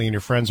your family and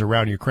your friends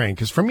around Ukraine?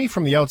 Because for me,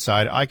 from the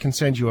outside, I can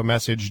send you a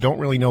message. Don't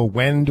really know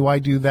when do I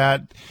do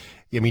that.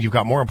 I mean, you've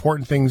got more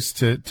important things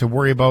to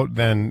worry about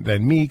than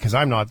me, because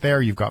I'm not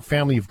there. You've got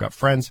family, you've got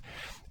friends.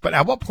 But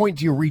at what point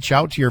do you reach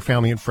out to your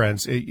family and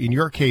friends, in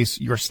your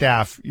case, your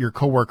staff, your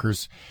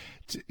coworkers,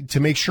 to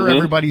make sure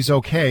everybody's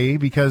okay?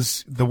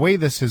 Because the way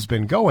this has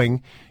been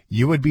going,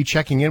 you would be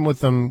checking in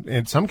with them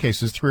in some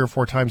cases 3 or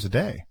 4 times a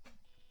day.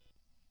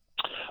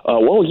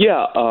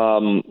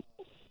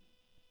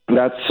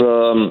 That's,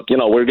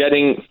 we're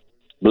getting,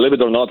 believe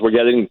it or not, we're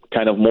getting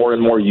kind of more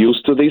and more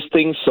used to these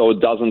things. So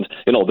it doesn't,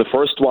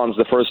 apart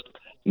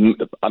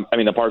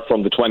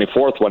from the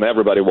 24th, when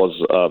everybody was,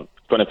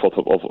 24th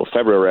of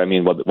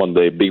February, when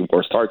the big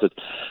war started,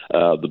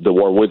 the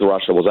war with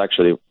Russia was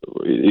actually,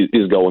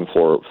 is going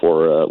for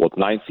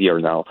 9th year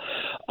now.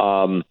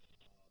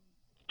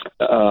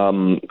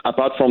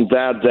 Apart from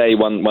that day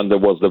when there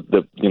was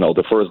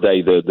the first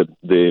day,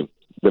 the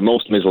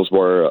most missiles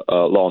were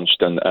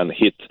launched and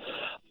hit.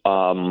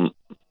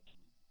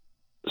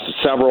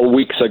 Several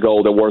weeks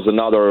ago, there was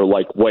another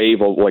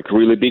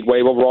really big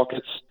wave of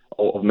rockets,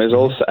 of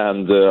missiles,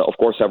 and of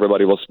course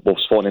everybody was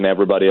phoning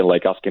everybody and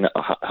asking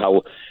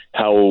how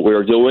we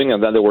were doing,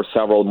 and then there were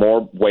several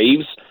more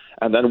waves,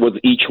 and then with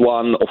each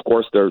one, of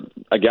course, there's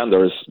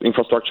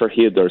infrastructure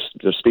hit,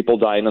 there's people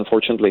dying,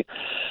 unfortunately,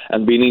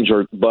 and being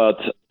injured, but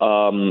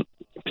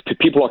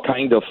people are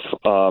kind of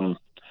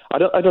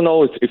I don't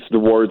know if the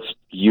words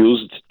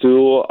used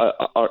to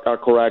are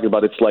correct,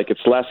 but it's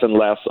less and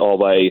less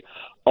of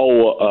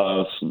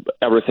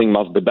everything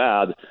must be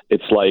bad.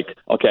 It's like,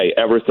 okay,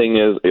 everything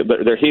is,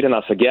 they're hitting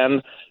us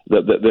again.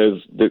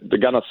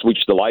 They're gonna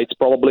switch the lights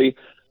probably,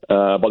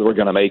 but we're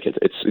gonna make it.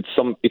 It's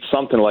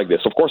something like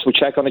this. Of course, we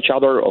check on each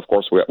other. Of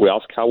course, we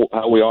ask how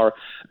we are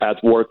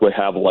at work. We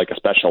have a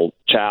special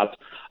chat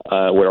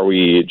where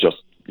we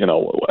just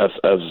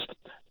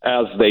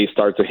as they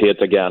start to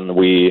hit again,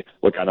 we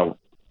kind of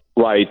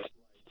write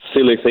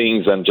silly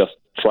things and just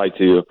try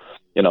to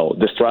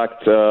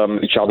distract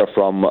each other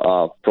from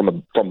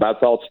bad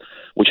thoughts,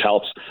 which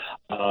helps.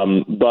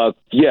 But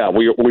yeah,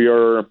 we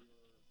are.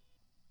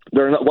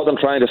 What I'm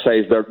trying to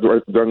say is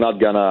they're not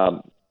going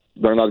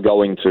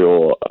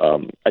to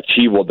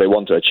achieve what they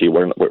want to achieve.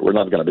 We're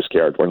not going to be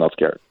scared. We're not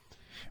scared.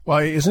 Well,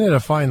 isn't it a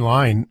fine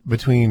line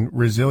between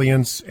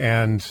resilience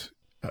and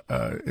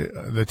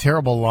the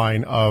terrible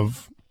line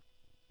of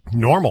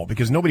normal?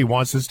 Because nobody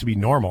wants this to be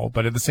normal,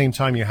 but at the same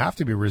time, you have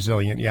to be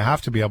resilient. You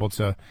have to be able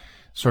to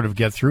sort of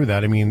get through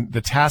that. I mean,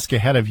 the task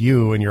ahead of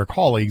you and your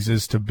colleagues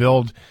is to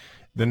build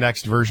the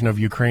next version of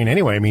Ukraine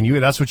anyway. I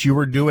mean, that's what you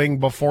were doing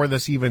before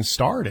this even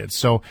started.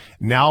 So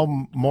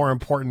now more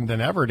important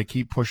than ever to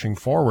keep pushing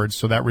forward.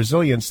 So that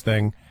resilience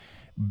thing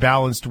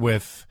balanced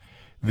with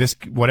this,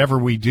 whatever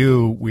we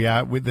do,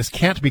 this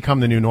can't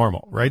become the new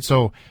normal, right?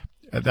 So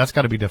that's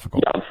got to be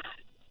difficult.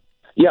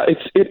 Yeah,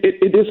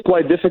 it is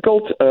quite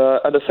difficult.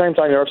 At the same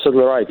time, you're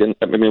absolutely right. And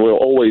I mean, we're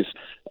always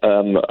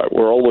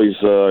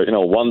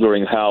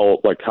wondering how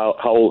much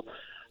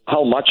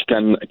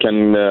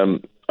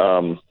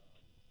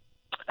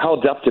how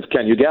adaptive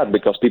can you get,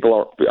 because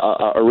people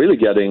are really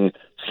getting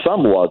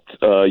somewhat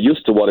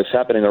used to what is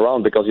happening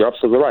around. Because you're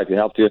absolutely right. You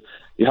have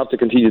to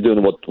continue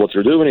doing what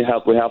you're doing.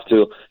 We have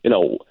to,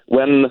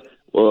 when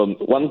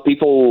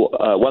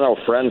our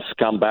friends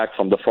come back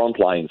from the front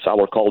lines,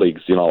 our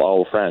colleagues,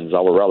 our friends,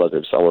 our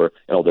relatives,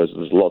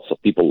 there's lots of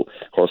people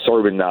who are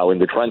serving now in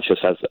the trenches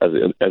as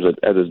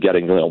it's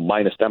getting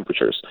minus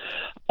temperatures.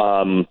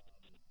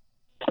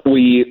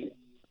 We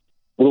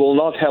will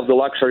not have the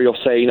luxury of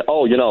saying,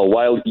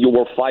 while you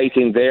were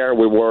fighting there,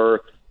 we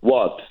were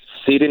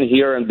sitting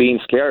here and being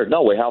scared.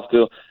 No, we have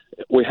to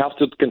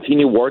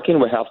continue working.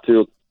 We have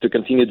to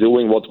continue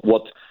doing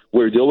what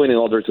we're doing in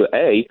order to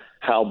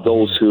help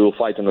those who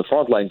fight on the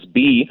front lines,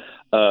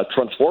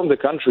 transform the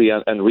country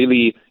and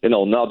really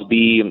not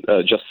be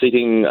just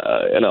sitting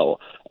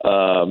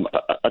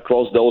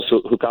across those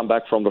who come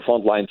back from the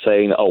front line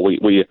saying,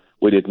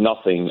 we did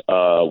nothing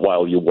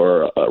while you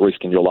were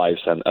risking your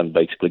lives and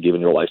basically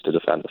giving your lives to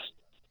defend us.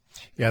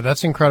 Yeah,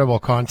 that's incredible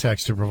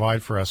context to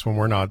provide for us when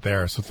we're not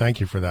there. So thank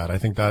you for that. I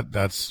think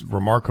that's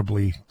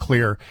remarkably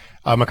clear.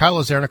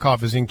 Mikhailo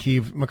Zernikov is in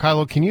Kyiv.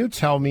 Mikhailo, can you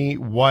tell me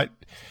what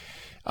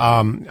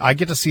I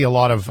get to see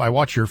I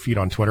watch your feed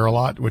on Twitter a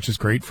lot, which is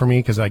great for me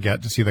because I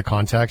get to see the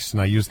context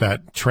and I use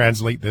that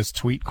translate this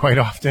tweet quite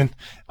often.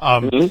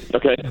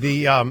 Okay.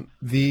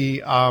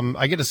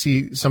 I get to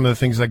see some of the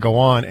things that go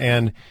on,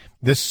 and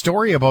this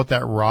story about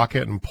that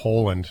rocket in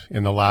Poland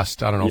in the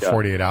last,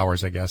 48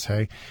 hours, I guess.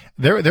 Hey,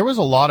 there was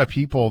a lot of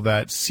people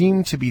that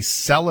seemed to be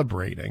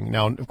celebrating.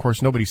 Now, of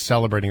course, nobody's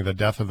celebrating the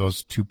death of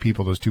those two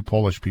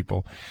Polish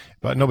people,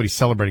 but nobody's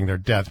celebrating their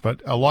death.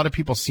 But a lot of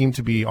people seem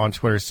to be on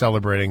Twitter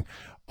celebrating,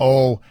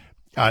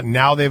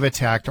 now they've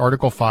attacked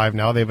Article 5.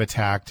 Now they've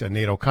attacked a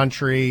NATO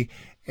country.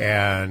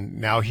 And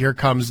now here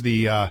comes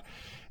this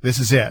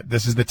is it.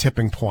 This is the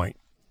tipping point.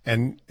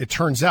 And it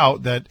turns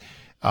out that,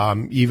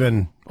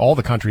 even all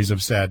the countries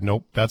have said,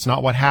 nope, that's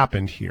not what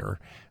happened here.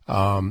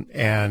 How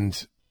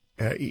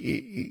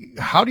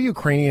do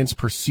Ukrainians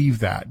perceive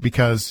that?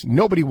 Because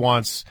nobody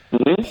wants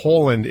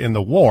Poland in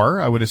the war,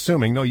 I would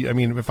assuming. No, I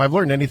mean, if I've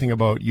learned anything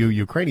about you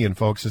Ukrainian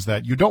folks is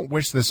that you don't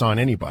wish this on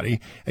anybody,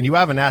 and you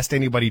haven't asked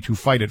anybody to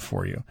fight it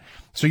for you.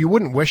 So you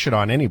wouldn't wish it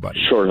on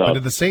anybody. Sure not. But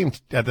at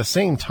the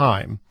same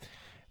time,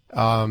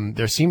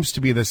 there seems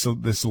to be this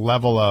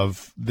level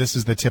of this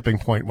is the tipping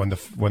point when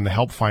the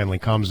help finally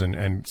comes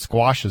and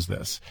squashes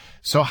this.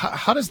 So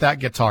how does that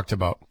get talked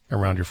about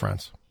around your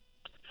friends?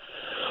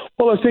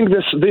 Well, I think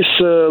this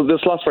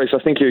last phrase, I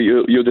think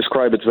you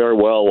describe it very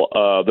well.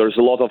 There's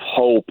a lot of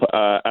hope,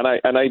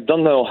 and I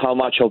don't know how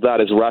much of that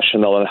is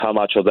rational and how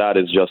much of that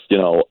is just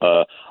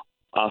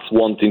us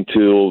wanting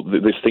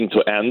this thing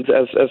to end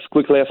as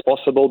quickly as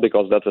possible,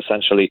 because that's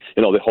essentially,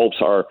 the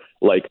hopes are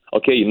like,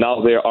 okay,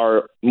 now there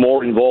are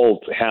more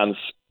involved hands,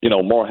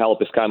 more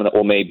help is coming,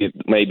 or maybe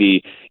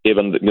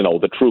even,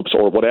 the troops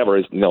or whatever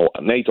is,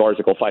 NATO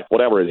Article 5,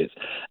 whatever it is.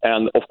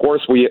 And of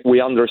course, we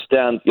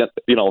understand,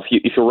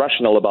 if you're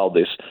rational about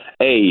this,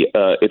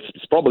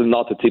 it's probably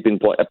not a tipping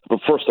point.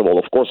 First of all,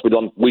 of course, we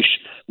don't wish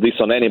this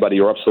on anybody.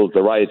 You're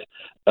absolutely right.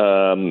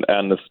 And,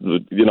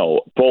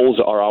 Poles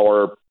are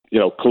our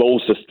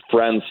closest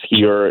friends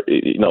here.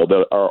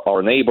 They're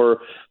our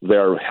neighbor.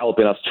 They're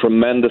helping us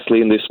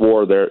tremendously in this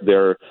war.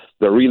 They're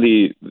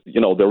really,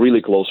 they're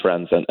really close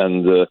friends, and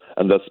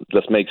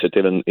that makes it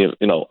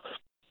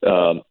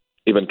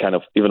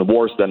even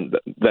worse than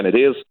it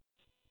is,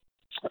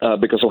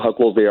 because of how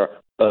close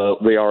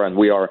they are and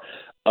we are.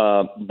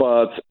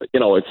 But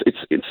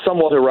it's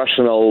somewhat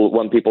irrational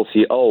when people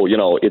see,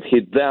 it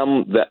hit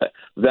them,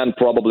 then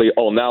probably,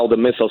 now the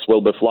missiles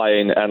will be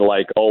flying and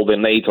all the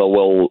NATO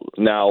will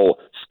now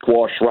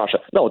squash Russia.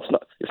 No, it's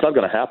not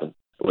going to happen.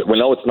 We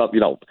know it's not.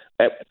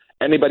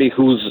 Anybody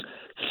who's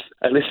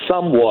at least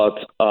somewhat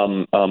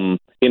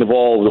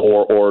involved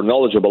or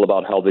knowledgeable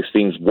about how these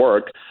things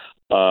work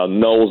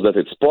knows that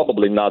it's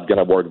probably not going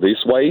to work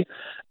this way.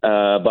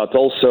 But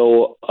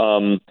also,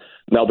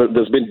 now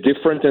there's been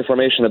different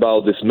information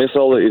about this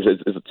missile.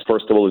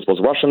 First of all, it was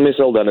a Russian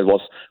missile. Then there was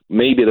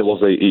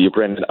a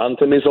Ukrainian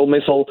anti-missile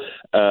missile.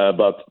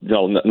 But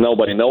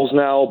nobody knows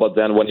now. But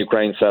then when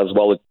Ukraine says,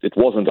 well, it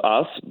wasn't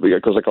us,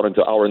 because according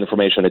to our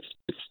information,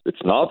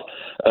 it's not.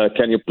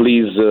 Can you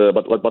please?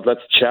 But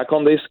let's check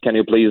on this. Can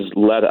you please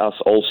let us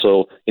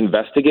also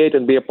investigate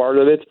and be a part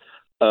of it?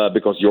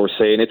 Because you're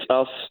saying it's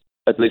us.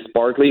 At least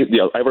partly,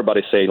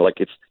 everybody's saying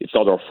it's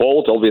not our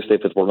fault. Obviously,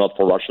 if it were not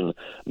for Russian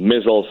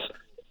missiles,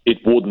 it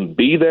wouldn't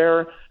be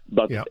there.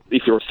 But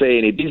if you're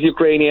saying it is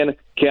Ukrainian,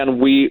 can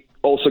we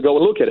also go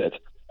look at it?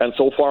 and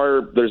so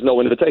far there's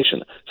no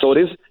invitation. So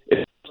it's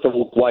first of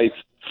all quite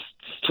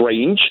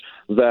strange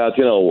that,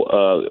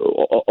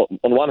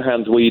 on one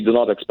hand, we do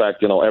not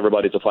expect,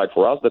 everybody to fight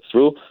for us. That's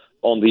true.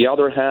 On the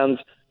other hand,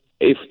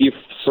 if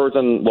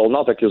certain, well,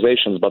 not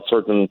accusations, but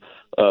certain,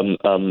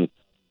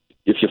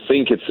 if you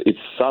think it's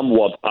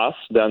somewhat us,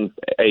 then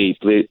A,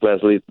 please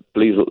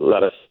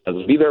let us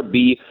be there.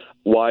 B,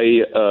 why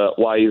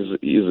is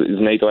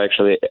NATO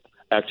actually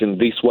acting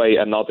this way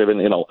and not even,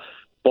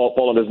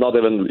 Poland is not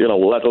even,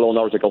 let alone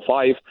Article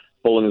 5.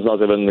 Poland is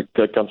not even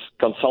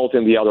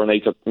consulting the other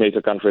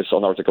NATO countries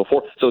on Article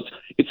 4. So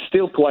it's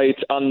still quite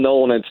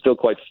unknown and still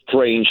quite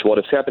strange what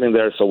is happening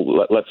there. So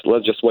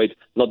let's just wait,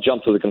 not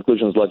jump to the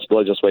conclusions. Let's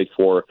just wait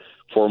for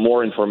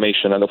more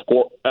information. And of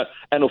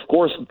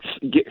course,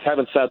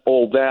 having said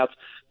all that,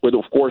 we'd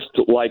of course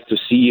like to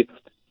see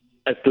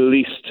at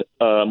least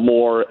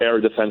more air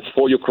defense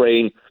for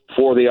Ukraine,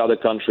 for the other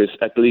countries,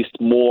 at least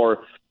more,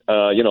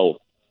 old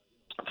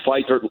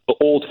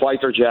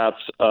fighter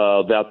jets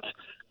that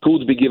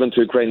could be given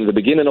to Ukraine in the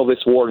beginning of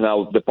this war.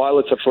 Now the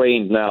pilots are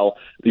trained. Now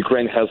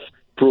Ukraine has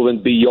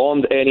proven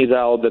beyond any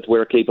doubt that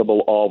we're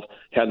capable of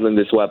handling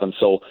this weapon.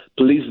 So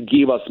please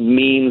give us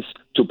means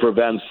to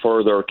prevent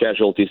further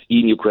casualties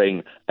in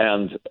Ukraine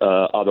and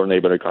other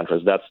neighboring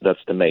countries. That's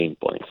the main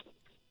point.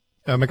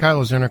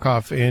 Mikhailo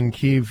Zhirnikov in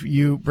Kyiv,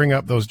 you bring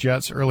up those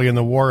jets early in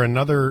the war.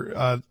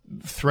 Another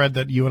thread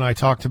that you and I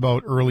talked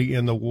about early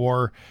in the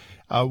war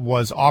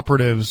was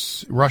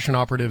Russian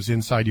operatives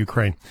inside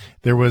Ukraine.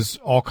 There was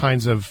all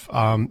kinds of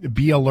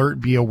be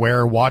alert, be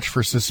aware, watch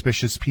for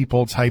suspicious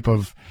people type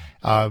of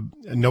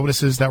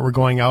notices that were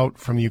going out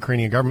from the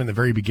Ukrainian government in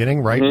the very beginning,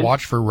 right? Mm-hmm.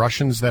 Watch for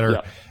Russians that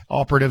are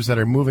operatives that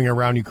are moving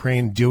around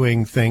Ukraine,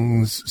 doing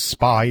things,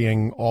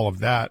 spying, all of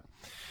that.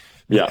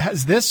 Yeah.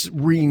 Has this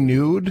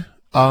renewed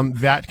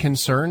that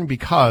concern?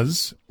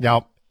 Because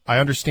now I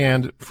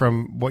understand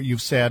from what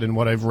you've said and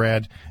what I've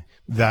read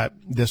that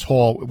this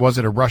whole, was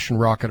it a Russian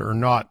rocket or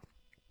not,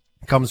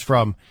 comes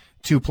from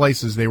two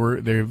places.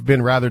 They've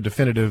been rather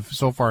definitive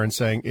so far in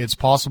saying it's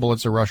possible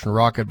it's a Russian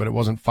rocket, but it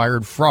wasn't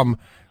fired from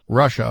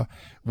Russia.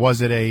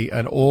 Was it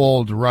an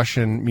old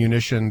Russian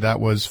munition that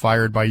was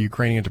fired by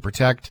Ukrainian to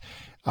protect?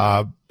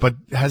 But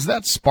has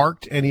that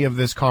sparked any of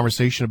this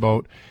conversation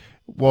about,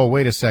 well,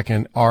 wait a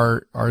second,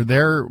 are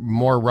there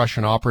more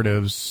Russian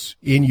operatives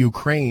in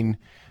Ukraine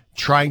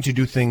trying to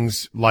do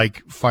things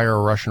like fire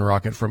a Russian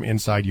rocket from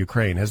inside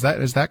Ukraine? Has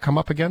that come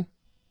up again?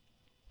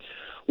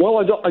 Well,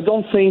 I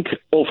don't think.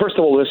 Well, first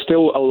of all, there's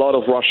still a lot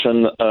of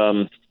Russian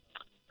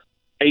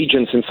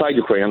agents inside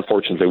Ukraine.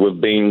 Unfortunately,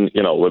 we've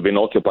been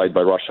occupied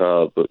by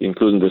Russia,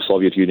 including the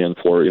Soviet Union,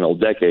 for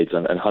decades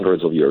and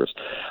hundreds of years.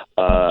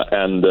 We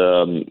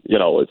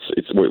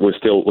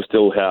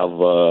still have.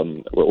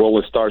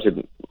 We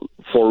started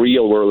for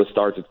real. We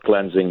started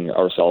cleansing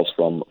ourselves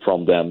from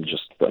them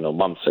just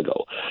months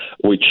ago,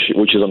 which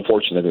is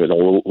unfortunate.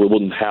 We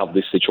wouldn't have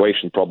this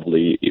situation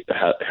probably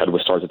had we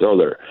started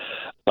earlier.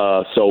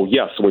 So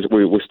yes,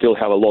 we still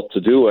have a lot to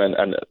do,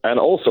 and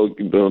also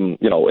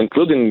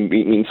including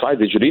inside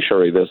the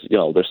judiciary,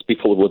 there's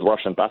people with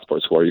Russian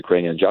passports who are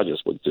Ukrainian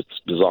judges, which is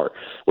bizarre.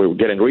 We're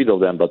getting rid of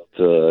them, but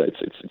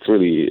it's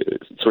really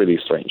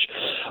strange.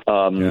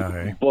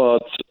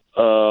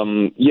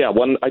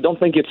 When I don't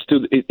think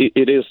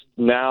it is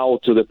now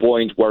to the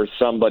point where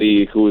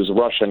somebody who is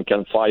Russian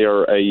can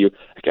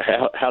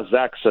has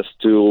access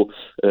to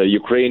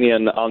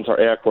Ukrainian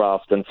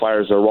anti-aircraft and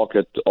fires a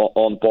rocket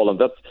on Poland.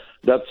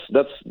 That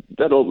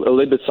a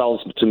little bit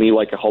sounds to me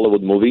like a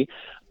Hollywood movie.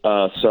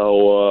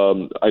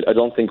 So I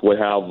don't think we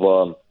have.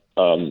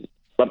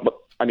 But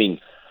I mean,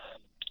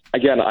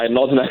 again, I'm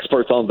not an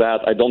expert on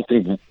that. I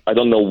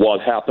don't know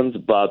what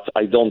happened, but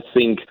I don't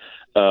think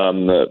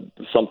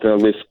something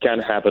like this can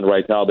happen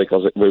right now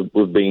because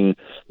we've been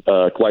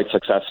quite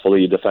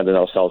successfully defending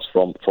ourselves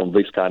from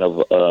this kind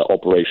of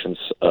operations,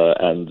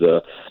 and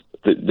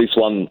this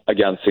one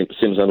again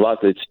seems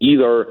unlikely. It's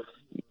either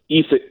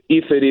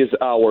if it is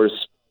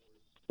ours,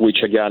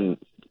 which again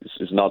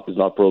is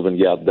not proven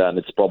yet, then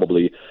it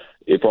probably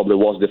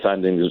was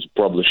defending, it was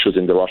probably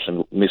shooting the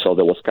Russian missile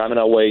that was coming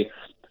our way.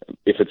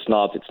 If it's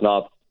not, it's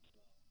not.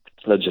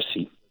 Let's just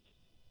see.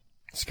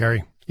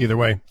 Scary. Either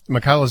way.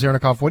 Mikhailo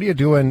Zhirnikov, what are you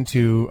doing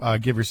to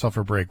give yourself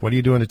a break? What are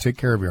you doing to take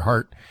care of your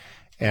heart?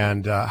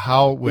 And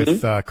how,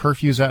 with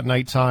curfews at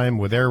nighttime,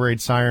 with air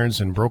raid sirens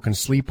and broken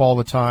sleep all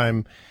the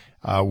time,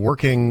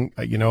 working,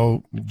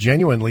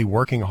 genuinely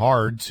working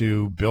hard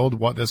to build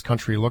what this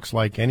country looks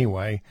like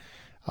anyway.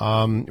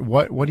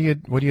 What are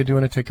you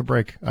doing to take a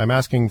break? I'm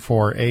asking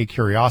for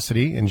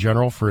curiosity in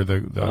general for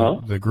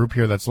the group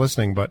here that's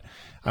listening, but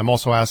I'm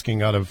also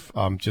asking out of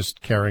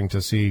just caring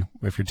to see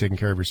if you're taking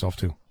care of yourself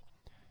too.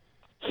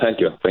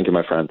 Thank you,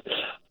 my friend.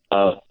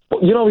 The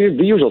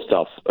usual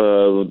stuff.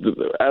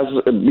 As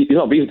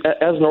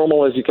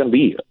normal as you can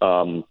be.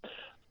 Going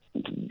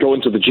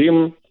to the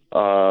gym.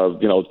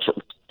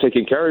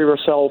 Taking care of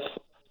yourself.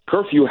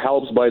 Curfew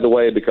helps, by the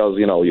way, because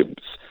you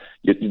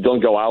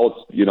don't go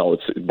out.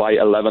 It's by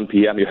 11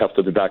 p.m. you have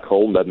to be back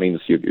home. That means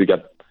you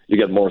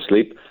get more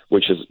sleep.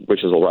 which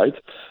is all right,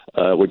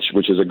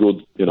 which is a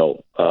good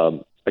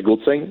a good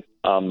thing.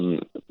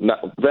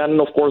 Then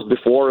of course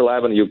before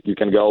 11 you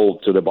can go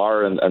to the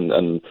bar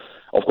and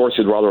of course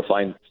you'd rather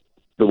find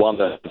the one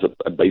that has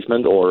a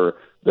basement or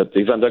that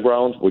is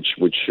underground, which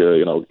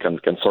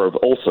can serve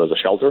also as a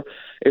shelter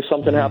if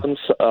something happens.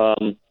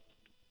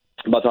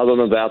 But other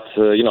than that,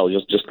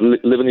 just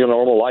living your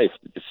normal life.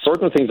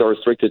 Certain things are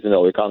restricted.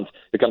 You can't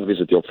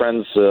visit your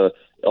friends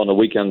on a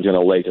weekend.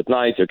 Late at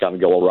night. You can't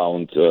go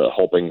around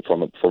hopping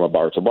from a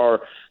bar to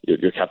bar.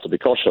 You have to be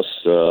cautious.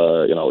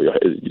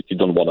 You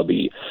don't want to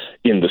be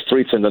in the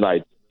streets in the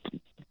night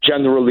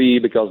generally,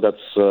 because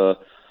that's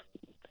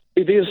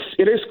it is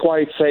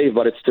quite safe,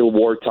 but it's still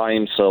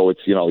wartime. So it's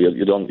you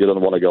don't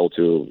want to go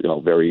to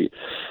very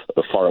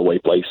far away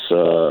place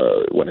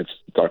when it's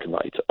dark at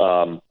night.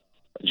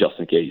 Just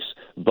in case.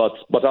 But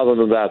other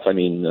than that, I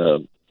mean,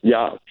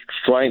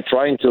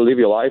 trying to live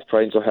your life,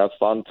 trying to have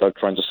fun,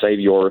 trying to save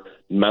your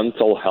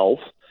mental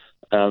health,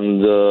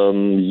 and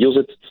use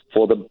it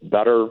for the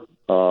better.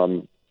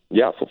 For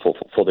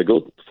the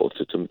good,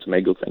 to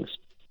make good things.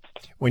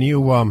 When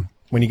you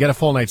get a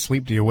full night's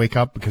sleep, do you wake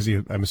up? Because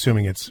I'm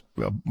assuming it's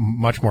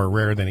much more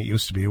rare than it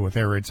used to be with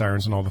air raid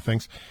sirens and all the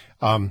things.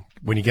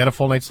 When you get a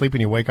full night's sleep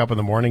and you wake up in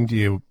the morning, do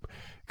you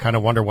kind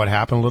of wonder what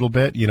happened a little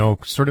bit?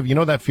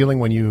 That feeling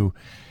when you,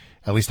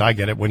 at least I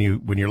get it, when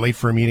you're late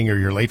for a meeting or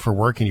you're late for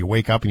work and you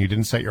wake up and you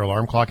didn't set your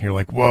alarm clock and you're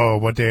like, whoa,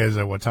 what day is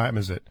it? What time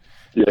is it?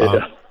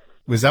 Yeah.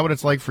 Was that what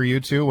it's like for you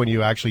too when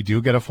you actually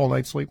do get a full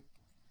night's sleep?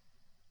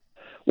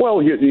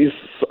 Well,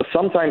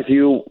 sometimes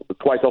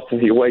quite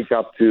often you wake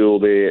up to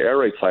the air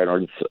raid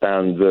sirens,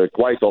 and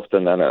quite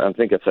often, and I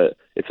think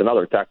it's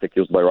another tactic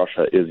used by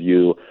Russia is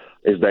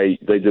they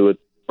do it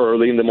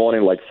early in the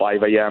morning, like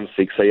 5 a.m.,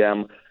 6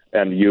 a.m.,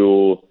 and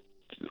you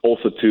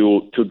also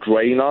to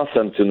drain us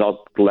and to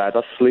not let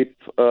us sleep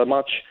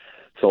much.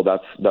 So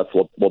that's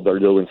what they're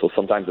doing. So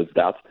sometimes it's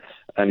that,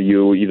 and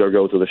you either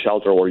go to the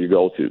shelter or you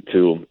go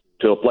to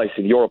a place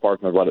in your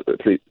apartment where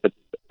it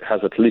has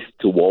at least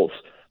two walls.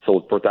 So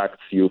it protects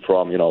you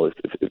from,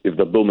 if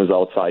the boom is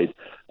outside,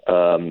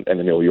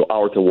 and your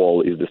outer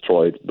wall is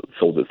destroyed,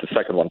 so the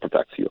second one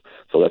protects you.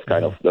 So that's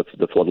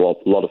that's what a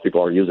lot of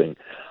people are using.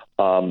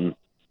 But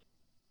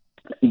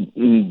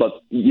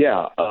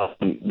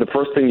the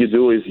first thing you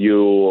do is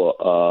you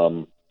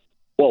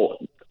look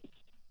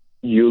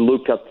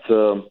at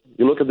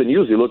the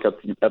news, you look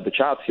at the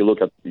chats, you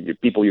look at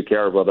people you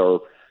care, whether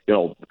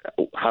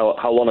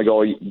how long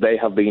ago they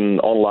have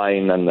been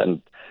online,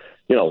 and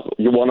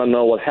you want to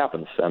know what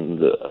happens,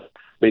 and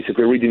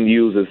basically reading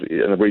news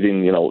and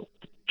reading,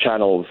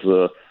 channels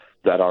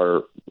that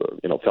are,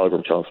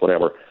 Telegram channels,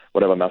 whatever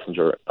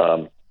messenger,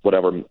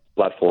 whatever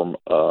platform,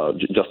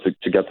 just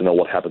to get to know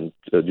what happened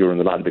during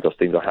the night, because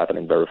things are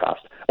happening very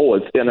fast.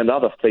 And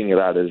another thing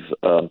that is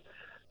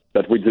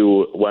that we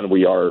do when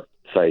we are,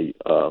 say,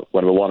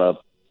 when we want to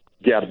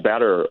get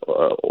better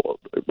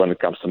when it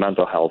comes to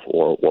mental health,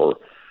 or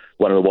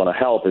when we want to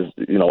help, is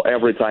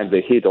every time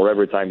they hit, or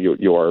every time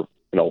you are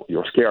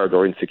you're scared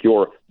or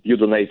insecure, you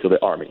donate to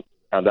the army.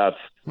 And that's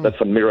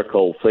a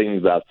miracle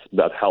thing that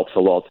helps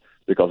a lot,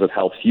 because it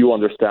helps you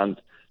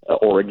understand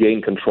or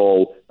gain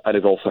control, and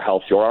it also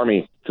helps your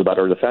army to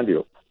better defend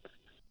you.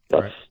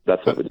 That's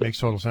what we do. Makes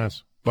total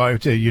sense. Well,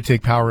 you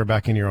take power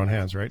back in your own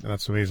hands, right? And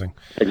that's amazing.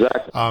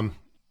 Exactly.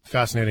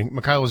 Fascinating.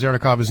 Mikhail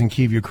Zernikov is in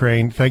Kyiv,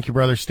 Ukraine. Thank you,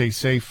 brother. Stay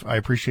safe. I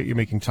appreciate you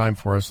making time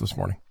for us this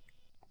morning.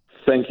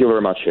 Thank you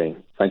very much,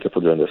 Shane. Thank you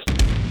for doing this.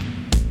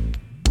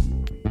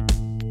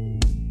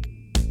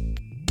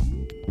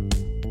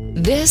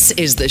 This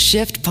is the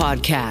Shift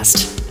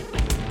Podcast.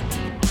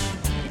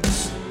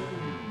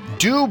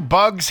 Do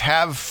bugs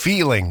have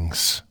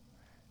feelings?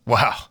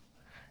 Well,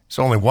 there's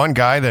only one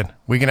guy that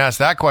we can ask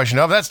that question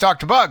of. That's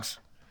Dr. Bugs.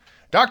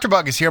 Dr.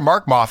 Bug is here,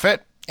 Mark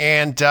Moffat,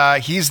 and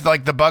he's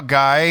like the bug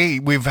guy.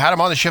 We've had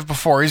him on the shift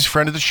before. He's a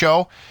friend of the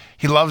show.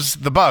 He loves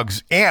the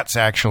bugs. Ants,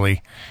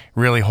 actually,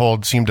 really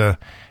seem to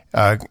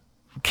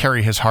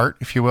carry his heart,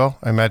 if you will.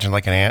 I imagine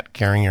like an ant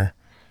carrying your,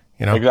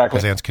 exactly.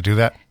 Because ants could do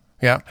that.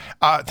 Yeah.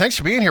 Thanks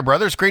for being here,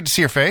 brother. It's great to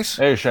see your face.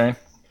 Hey, Shane.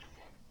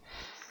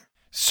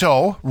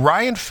 So,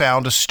 Ryan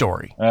found a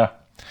story. Yeah.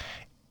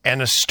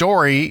 And a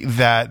story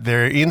that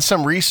there, in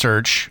some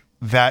research,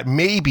 that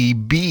maybe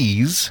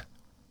bees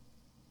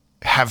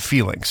have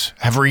feelings,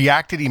 have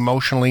reacted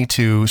emotionally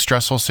to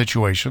stressful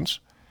situations.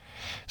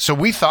 So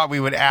we thought we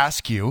would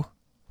ask you,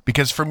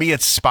 because for me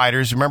it's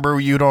spiders. Remember,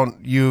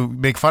 you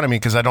make fun of me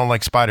because I don't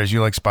like spiders.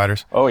 You like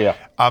spiders. Oh, yeah.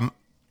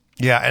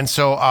 Yeah, and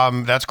so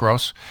that's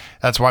gross.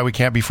 That's why we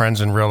can't be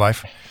friends in real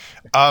life.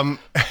 I'll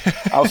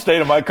stay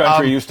to my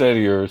country, you stay to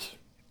yours.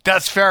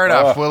 That's fair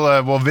enough.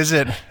 We'll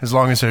visit as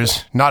long as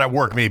there's not at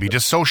work, maybe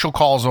just social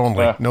calls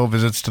only. No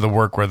visits to the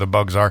work where the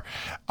bugs are.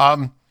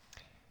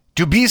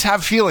 Do bees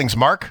have feelings,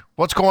 Mark?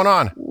 What's going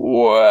on?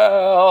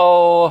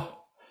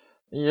 Well,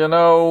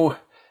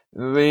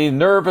 the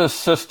nervous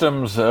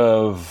systems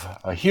of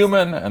a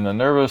human and the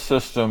nervous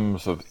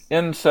systems of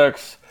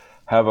insects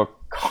have a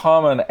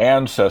common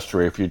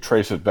ancestry if you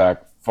trace it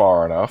back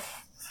far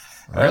enough.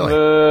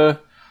 Really? And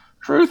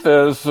Truth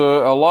is, a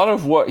lot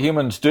of what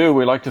humans do,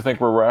 we like to think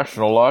we're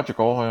rational,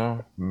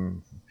 logical.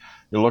 You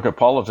look at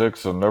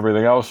politics and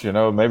everything else,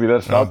 maybe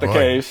that's not the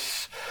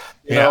case.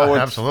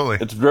 Absolutely.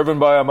 It's driven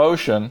by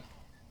emotion.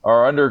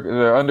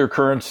 The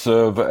undercurrents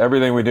of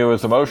everything we do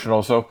is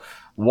emotional. So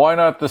why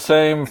not the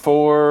same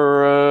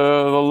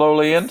for the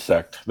lowly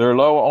insect? They're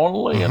low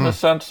only in the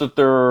sense that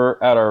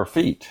they're at our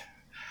feet.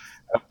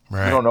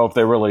 Right. I don't know if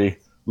they really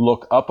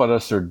look up at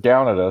us or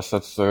down at us.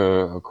 That's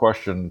a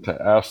question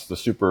to ask the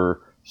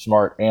super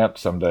smart ant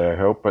someday, I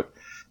hope. But,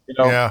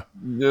 there's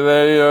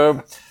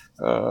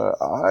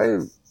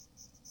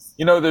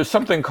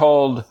something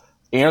called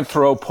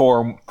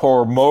anthropomorphism.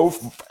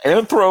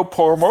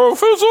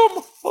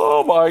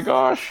 Oh my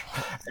gosh.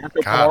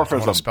 Anthropomorphism. God, I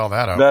want to spell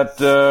that out. That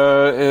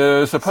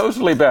is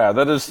supposedly bad.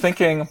 That is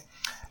thinking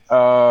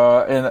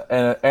in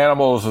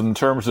animals in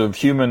terms of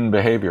human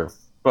behavior.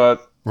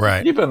 But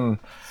even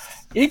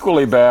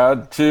equally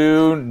bad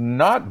to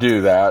not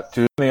do that,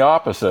 to do the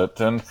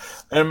opposite. And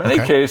in many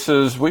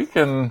cases, we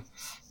can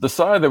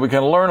decide that we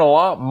can learn a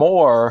lot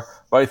more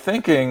by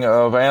thinking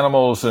of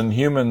animals in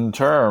human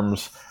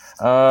terms.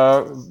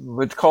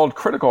 It's called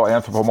critical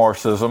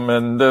anthropomorphism,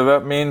 and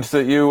that means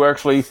that you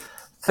actually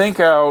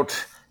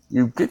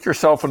you get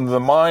yourself into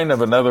the mind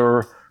of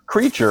another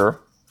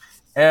creature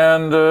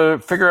and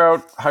figure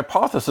out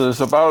hypotheses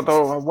about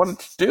what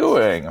it's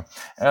doing.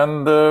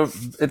 And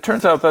it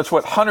turns out that's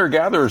what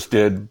hunter-gatherers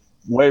did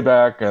way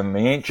back in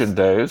the ancient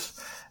days.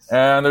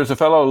 And there's a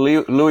fellow,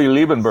 Louis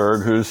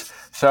Liebenberg, who's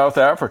South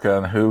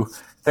African, who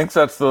thinks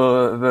that's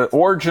the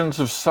origins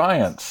of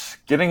science,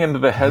 getting into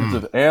the heads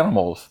of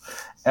animals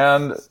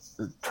and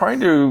trying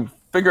to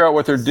figure out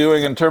what they're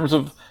doing in terms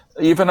of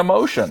even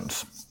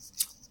emotions.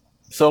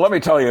 So let me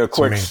tell you a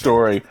quick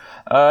story.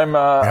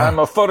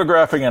 I'm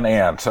photographing an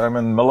ant. I'm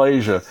in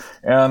Malaysia,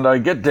 and I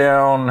get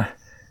down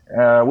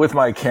with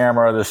my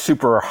camera, the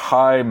super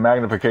high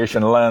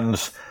magnification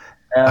lens.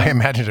 And I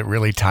imagined a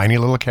really tiny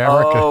little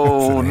camera.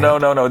 Oh, no.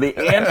 The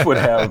ant would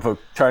have a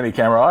tiny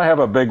camera. I have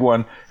a big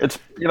one. It's,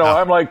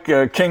 I'm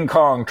like King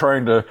Kong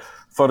trying to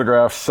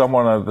photograph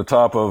someone at the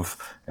top of,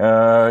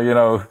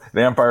 the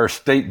Empire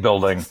State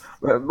Building.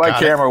 My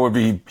camera would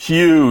be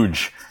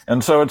huge.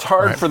 And so it's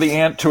hard for the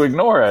ant to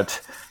ignore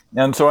it.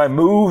 And so I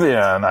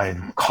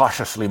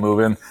cautiously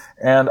move in,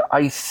 and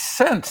I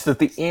sense that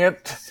the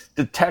ant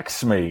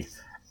detects me,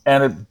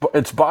 and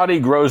its body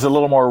grows a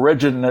little more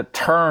rigid, and it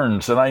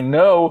turns, and I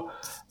know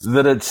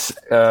that it's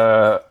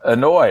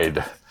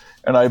annoyed.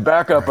 And I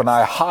back up and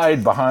I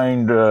hide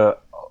behind a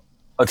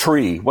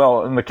tree.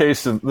 Well, in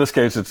this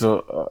case, it's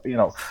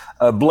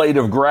a blade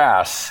of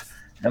grass.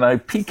 And I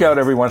peek out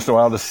every once in a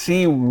while to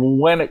see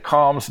when it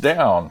calms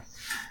down.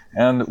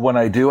 And when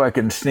I do, I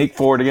can sneak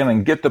forward again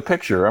and get the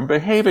picture. I'm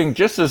behaving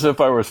just as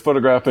if I was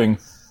photographing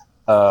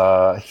with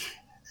a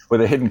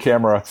hidden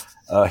camera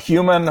a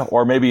human,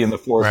 or maybe in the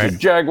forest a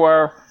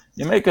jaguar.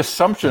 You make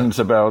assumptions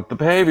about the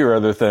behavior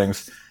of other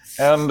things.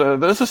 And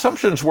those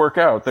assumptions work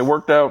out. They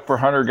worked out for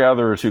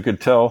hunter-gatherers who could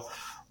tell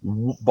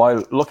by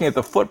looking at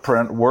the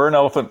footprint where an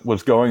elephant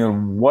was going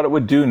and what it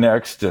would do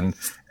next and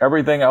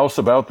everything else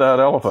about that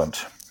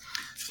elephant.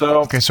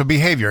 So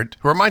behavior. It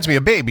reminds me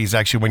of babies,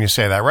 actually, when you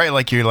say that,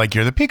 right? You're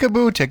the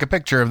peekaboo, take a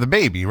picture of the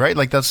baby, right?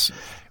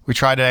 We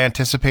try to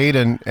anticipate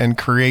and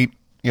create,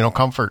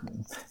 comfort.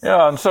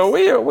 Yeah, and so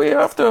we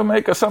have to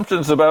make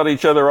assumptions about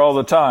each other all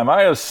the time.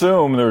 I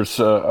assume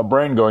there's a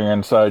brain going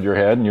inside your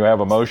head and you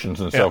have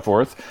emotions and so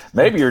forth.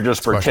 Maybe you're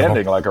just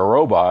pretending like a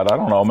robot. I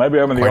don't know. Maybe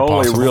I'm the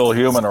only real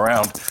human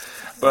around.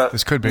 But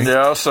this could be.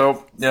 Yeah,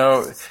 so,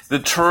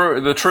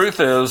 the truth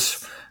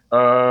is,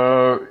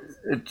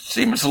 it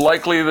seems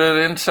likely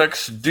that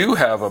insects do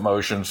have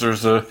emotions.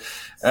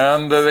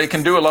 And they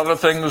can do a lot of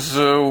things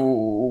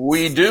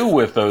we do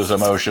with those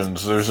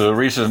emotions. There's a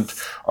recent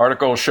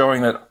article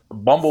showing that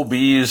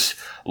bumblebees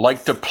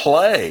like to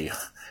play.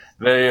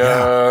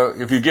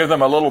 If you give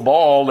them a little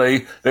ball,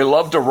 they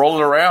love to roll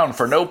it around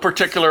for no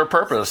particular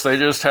purpose. They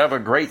just have a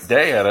great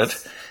day at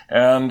it.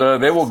 And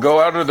they will go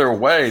out of their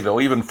way.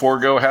 They'll even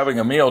forego having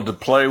a meal to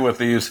play with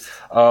these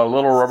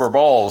little rubber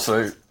balls.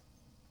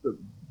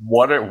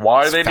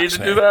 Why they need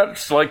to do that?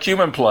 It's like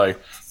human play.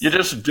 You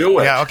just do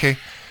it. Yeah, okay.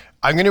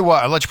 I'm going to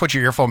let you put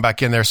your earphone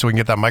back in there so we can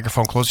get that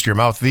microphone closer to your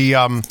mouth. It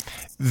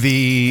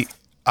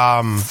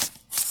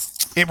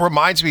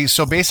reminds me,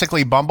 so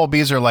basically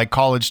bumblebees are like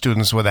college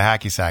students with a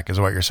hacky sack, is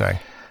what you're saying.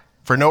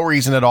 For no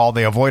reason at all,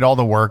 they avoid all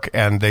the work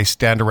and they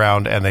stand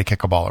around and they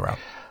kick a ball around.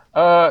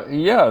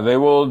 Yeah, they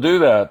will do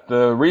that.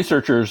 The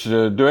researchers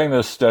doing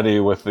this study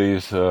with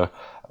these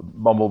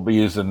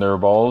bumblebees and their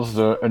balls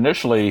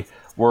initially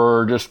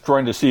were just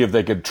trying to see if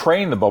they could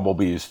train the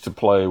bumblebees to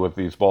play with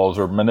these balls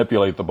or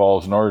manipulate the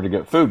balls in order to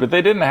get food, but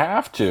they didn't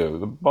have to.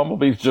 The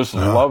bumblebees just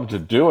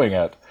loved doing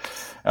it.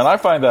 And I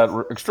find that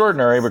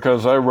extraordinary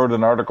because I wrote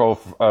an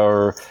article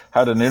or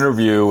had an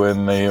interview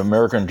in the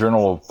American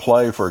Journal of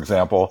Play, for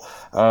example,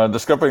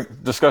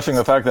 discussing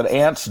the fact that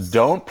ants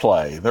don't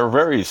play. They're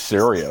very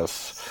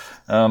serious.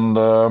 And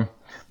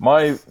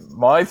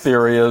my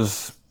theory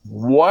is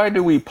why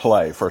do we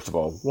play, first of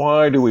all?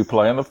 Why do we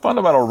play? And the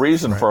fundamental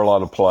reason for a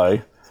lot of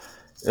play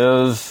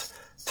is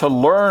to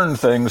learn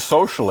things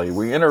socially.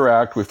 We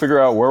interact, we figure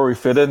out where we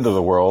fit into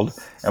the world,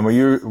 and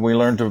we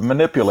learn to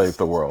manipulate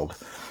the world.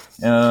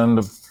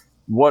 And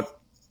what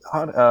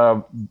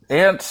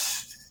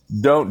ants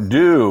don't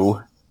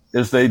do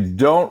is they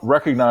don't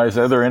recognize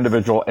other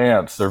individual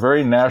ants. They're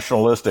very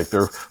nationalistic.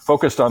 They're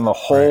focused on the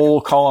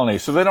whole colony.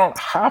 So they don't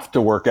have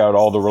to work out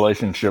all the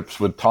relationships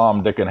with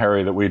Tom, Dick, and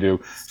Harry that we do.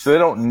 So they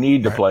don't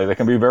need to play. They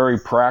can be very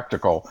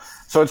practical.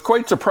 So it's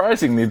quite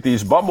surprising that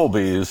these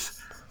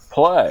bumblebees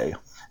play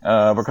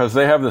because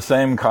they have the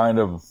same kind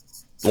of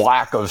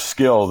lack of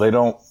skill. They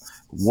don't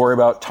worry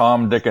about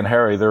Tom, Dick, and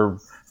Harry. They're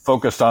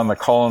focused on the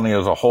colony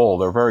as a whole.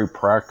 They're very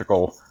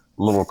practical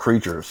little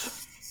creatures.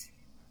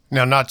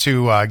 Now, not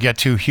to get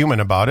too human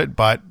about it,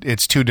 but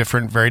it's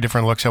very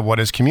different looks at what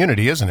is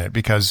community, isn't it?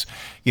 Because,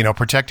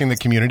 protecting the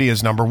community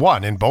is number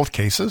one in both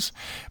cases.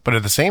 But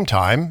at the same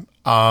time,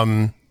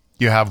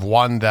 you have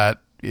one that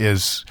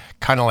is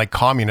kind of like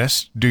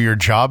communists, do your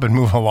job and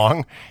move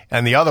along.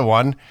 And the other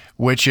one,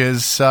 which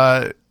is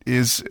a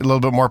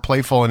little bit more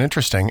playful and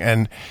interesting.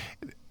 And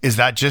is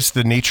that just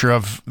the nature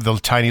of the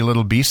tiny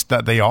little beast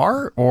that they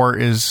are? Or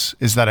is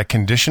that a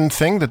conditioned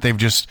thing that they've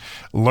just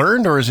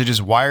learned? Or is it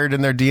just wired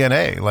in their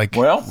DNA like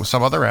with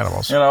some other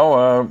animals?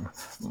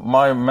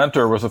 My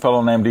mentor was a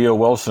fellow named E.O.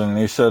 Wilson.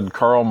 He said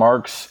Karl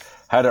Marx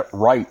had it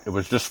right. It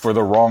was just for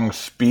the wrong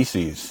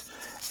species.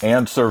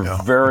 Ants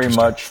are very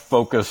much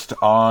focused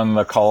on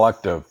the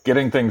collective,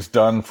 getting things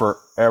done for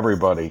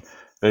everybody.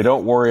 They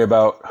don't worry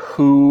about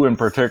who in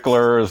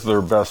particular is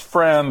their best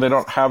friend. They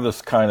don't have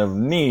this kind of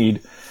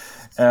need.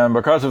 And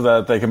because of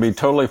that, they can be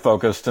totally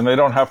focused, and they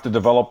don't have to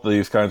develop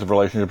these kinds of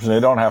relationships, and they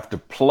don't have to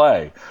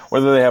play,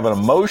 whether they have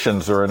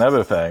emotions or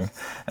another thing.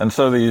 And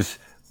so these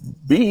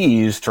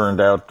bees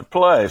turned out to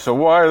play. So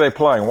why are they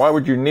playing? Why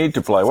would you need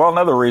to play? Well,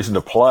 another reason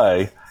to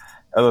play,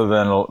 other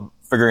than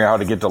figuring out how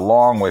to get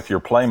along with your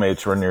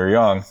playmates when you're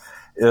young,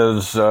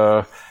 is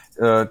to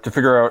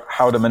figure out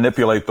how to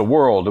manipulate the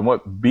world. And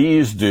what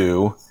bees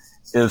do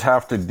is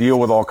have to deal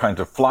with all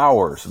kinds of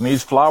flowers. And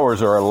these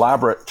flowers are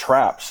elaborate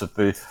traps that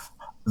the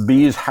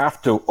bees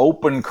have to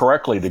open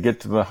correctly to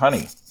get to the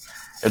honey.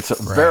 It's a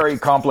very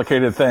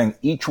complicated thing.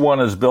 Each one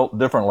is built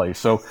differently.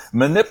 So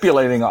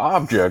manipulating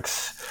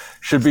objects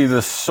should be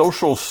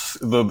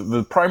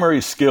the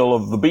primary skill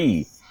of the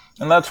bee.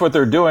 And that's what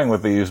they're doing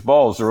with these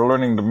balls. They're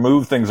learning to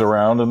move things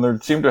around, and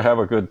they seem to have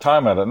a good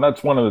time at it. And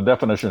that's one of the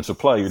definitions of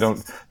play. You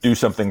don't do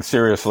something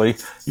seriously.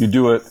 You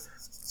do it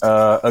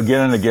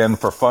again and again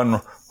for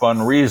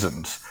fun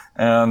reasons.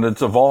 And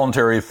it's a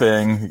voluntary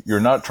thing. You're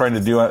not trying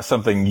to do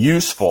something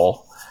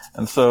useful.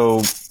 And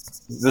so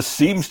this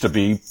seems to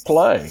be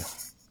play.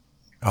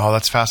 Oh,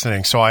 that's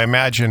fascinating. So I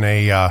imagine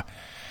maybe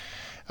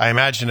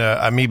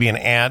an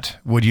ant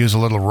would use a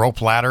little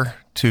rope ladder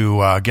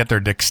to get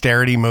their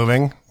dexterity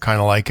moving, kind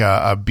of like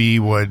a bee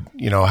would,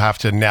 have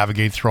to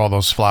navigate through all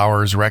those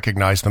flowers,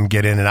 recognize them,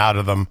 get in and out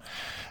of them,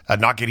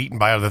 not get eaten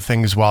by other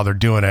things while they're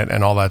doing it,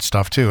 and all that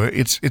stuff too.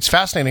 It's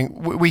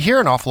fascinating. We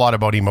hear an awful lot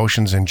about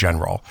emotions in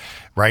general,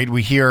 right?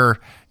 We hear,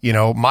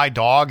 my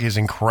dog is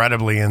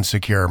incredibly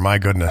insecure, my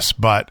goodness,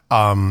 but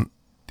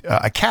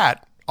a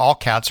cat, all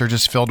cats are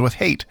just filled with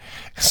hate.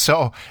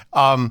 So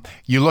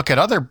you look at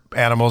other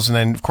animals, and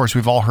then, of course,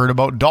 we've all heard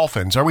about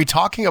dolphins. Are we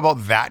talking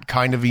about that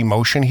kind of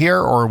emotion here,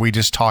 or are we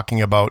just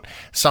talking about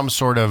some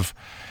sort of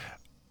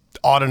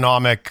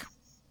autonomic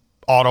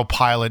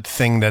autopilot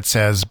thing that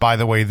says, by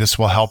the way, this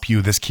will help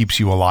you, this keeps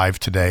you alive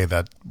today,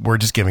 that we're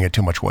just giving it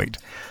too much weight?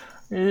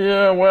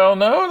 Yeah, well,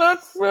 no,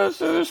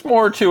 there's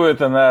more to it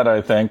than that, I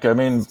think. I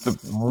mean,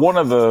 one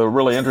of the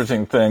really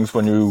interesting things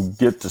when you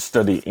get to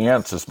study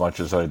ants as much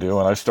as I do,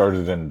 and I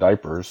started in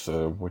diapers,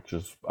 which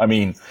is,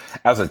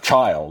 as a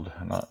child,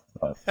 not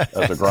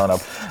as a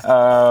grown-up,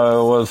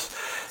 was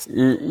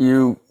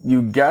you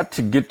got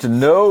to get to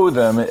know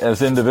them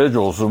as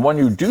individuals. And when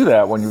you do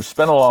that, when you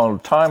spend a lot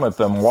of time with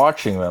them,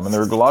 watching them, and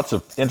there are lots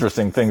of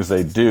interesting things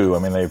they do.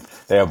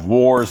 They have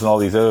wars and all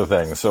these other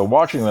things. So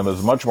watching them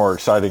is much more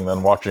exciting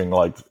than watching,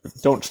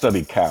 don't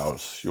study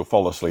cows. You'll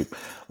fall asleep.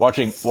 Watch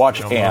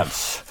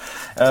ants.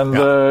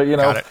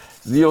 And,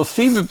 you'll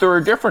see that there are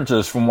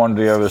differences from one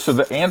to the other. So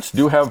the ants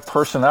do have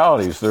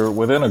personalities. They're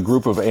within a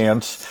group of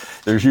ants.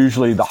 There's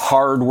usually the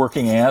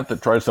hard-working ant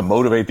that tries to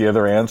motivate the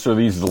other ants, or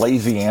these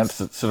lazy ants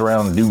that sit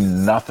around and do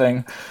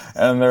nothing.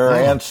 And there are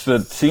ants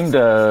that seem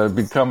to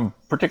become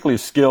particularly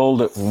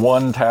skilled at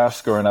one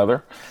task or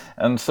another.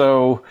 And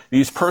so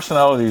these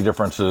personality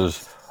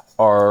differences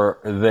are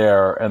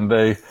there, and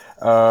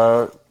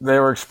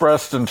they're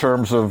expressed in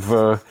terms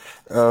of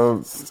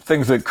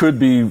things that could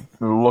be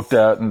looked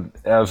at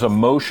as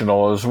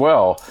emotional as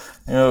well.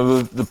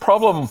 The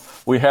problem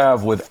we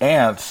have with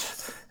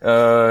ants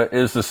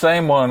is the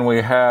same one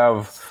we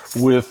have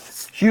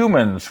with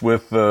humans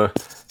with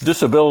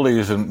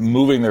disabilities and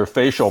moving their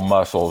facial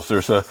muscles.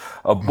 There's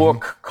a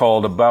book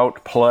called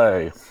About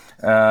Play,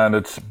 and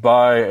it's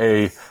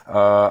by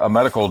a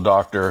medical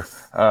doctor.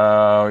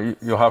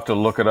 You'll have to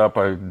look it up.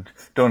 I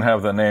don't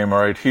have the name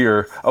right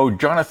here. Oh,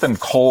 Jonathan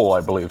Cole,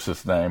 I believe is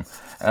his name.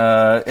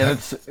 And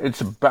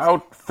it's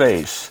about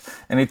face.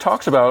 And he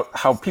talks about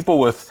how people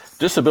with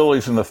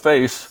disabilities in the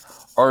face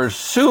are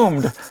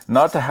assumed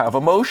not to have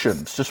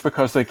emotions just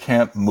because they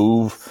can't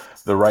move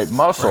the right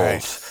muscles.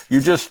 Right.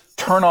 You just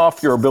turn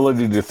off your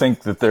ability to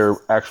think that they're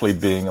actually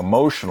being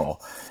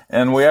emotional.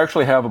 And we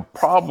actually have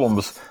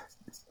problems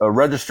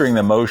registering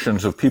the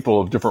emotions of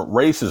people of different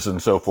races and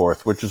so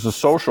forth, which is a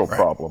social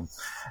problem.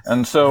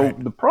 And so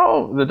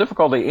the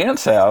difficulty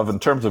ants have in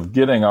terms of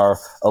getting our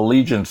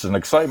allegiance and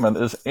excitement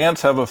is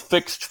ants have a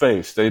fixed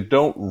face. They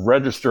don't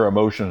register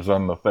emotions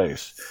on the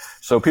face.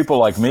 So people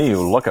like me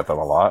who look at them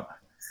a lot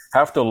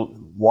have to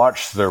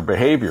watch their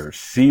behaviors,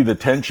 see the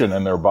tension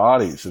in their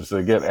bodies as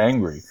they get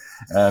angry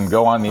and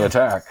go on the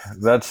attack.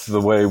 That's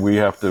the way we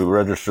have to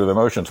register the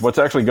emotions. What's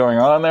actually going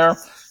on there?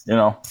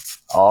 I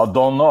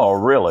don't know,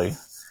 really.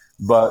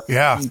 But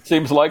it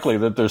seems likely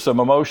that there's some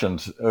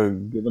emotions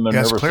given their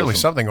nervous clearly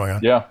system. something going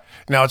on. Yeah.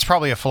 Now, it's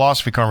probably a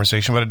philosophy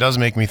conversation, but it does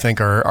make me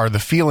think, are the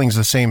feelings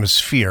the same as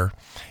fear?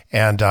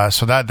 And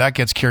so that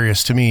gets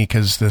curious to me,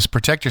 because this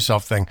protect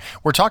yourself thing,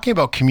 we're talking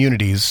about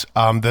communities.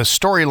 The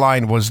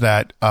storyline was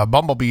that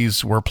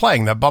bumblebees were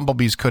playing, that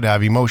bumblebees could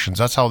have emotions.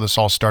 That's how this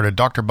all started.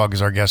 Dr. Bug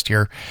is our guest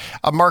here.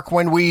 Mark,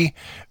 when we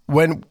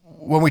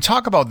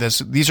talk about this,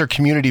 these are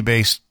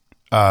community-based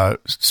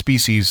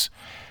species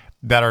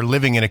that are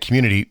living in a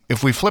community.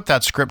 If we flip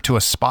that script to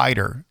a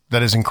spider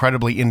that is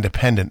incredibly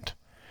independent,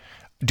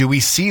 do we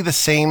see the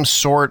same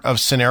sort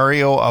of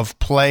scenario of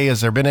play?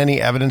 Has there been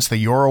any evidence that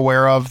you're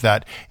aware of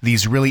that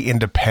these really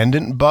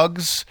independent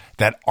bugs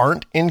that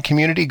aren't in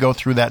community go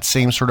through that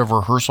same sort of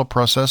rehearsal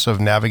process of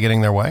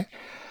navigating their way?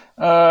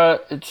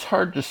 It's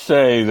hard to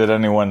say that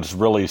anyone's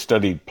really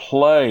studied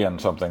play in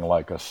something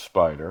like a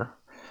spider.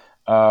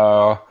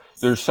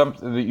 There's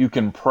something that you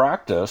can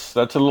practice.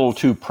 That's a little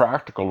too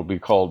practical to be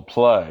called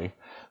play,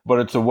 but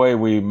it's a way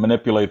we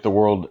manipulate the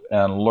world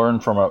and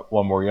learn from it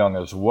when we're young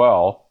as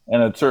well.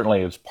 And it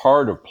certainly is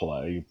part of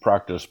play. You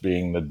practice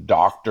being the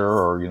doctor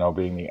or,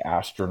 being the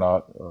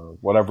astronaut or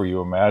whatever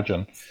you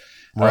imagine.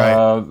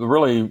 Right. The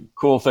really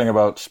cool thing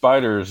about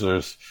spiders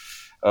is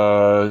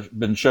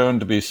been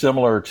shown to be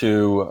similar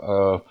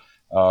to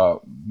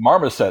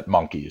marmoset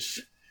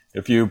monkeys.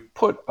 If you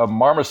put a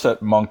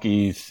marmoset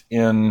monkeys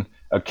in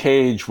a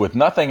cage with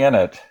nothing in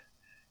it,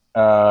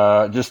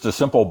 just a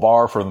simple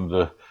bar for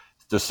them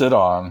to sit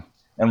on,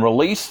 and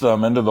release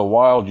them into the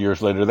wild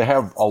years later, they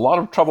have a lot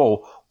of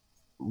trouble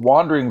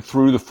wandering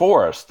through the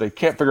forest. They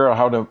can't figure out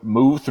how to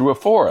move through a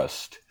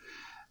forest.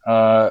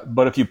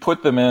 But if you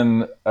put them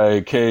in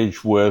a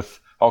cage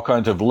with all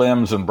kinds of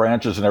limbs and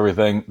branches and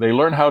everything, they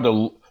learn how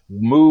to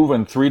move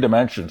in 3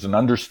 dimensions and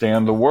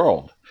understand the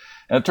world.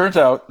 And it turns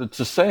out it's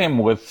the same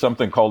with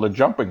something called a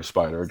jumping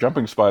spider. A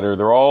jumping spider,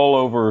 they're all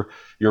over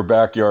your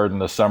backyard in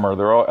the summer.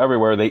 They're all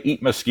everywhere. They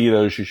eat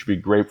mosquitoes. You should be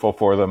grateful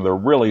for them. They're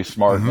really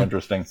smart and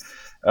interesting.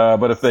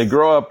 But if they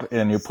grow up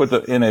and you put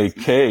them in a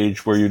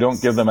cage where you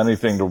don't give them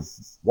anything to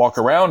walk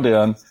around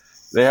in,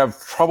 they have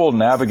trouble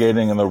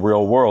navigating in the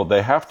real world.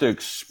 They have to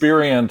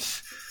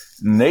experience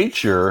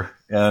nature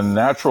and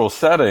natural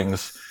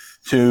settings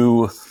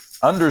to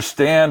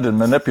understand and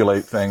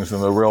manipulate things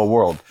in the real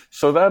world.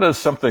 So that is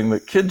something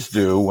that kids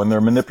do when they're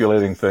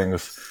manipulating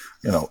things.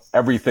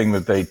 Everything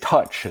that they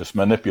touch is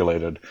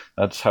manipulated.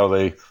 That's how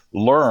they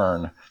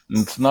learn.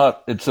 And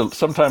it's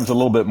sometimes a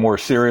little bit more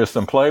serious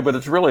than play, but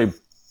it's really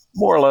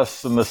more or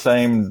less in the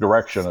same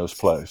direction as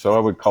play. So I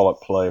would call it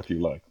play if you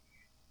like.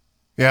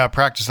 Yeah,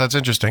 practice. That's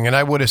interesting. And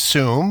I would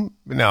assume,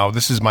 now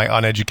this is my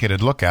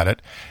uneducated look at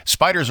it,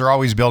 spiders are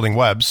always building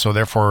webs, so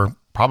therefore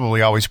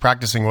probably always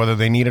practicing whether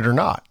they need it or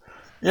not.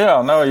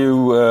 Yeah, no,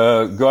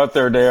 you go out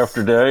there day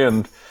after day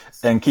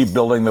and keep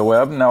building the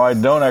web. Now, I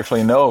don't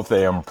actually know if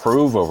they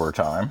improve over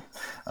time.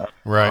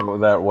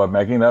 That web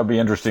making. That would be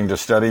interesting to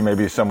study.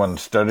 Maybe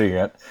someone's studying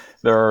it.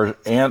 There are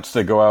ants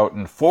that go out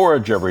and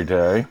forage every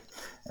day,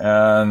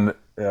 and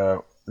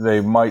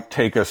they might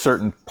take a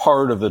certain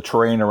part of the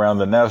terrain around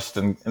the nest,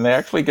 and they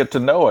actually get to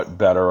know it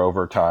better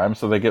over time.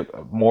 So they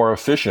get more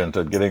efficient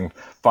at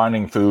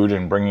finding food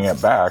and bringing it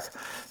back.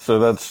 So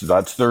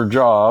that's their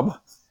job.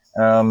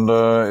 And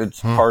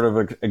it's part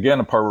of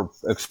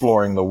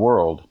exploring the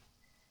world.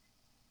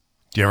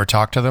 Do you ever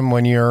talk to them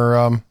when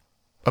you're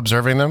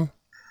observing them?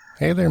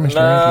 Hey there, Mr.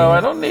 No, Anthony. I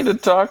don't need to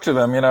talk to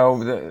them.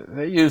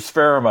 They use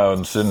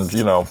pheromones, and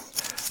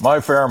my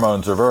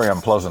pheromones are very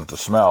unpleasant to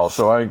smell,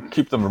 so I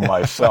keep them to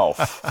myself.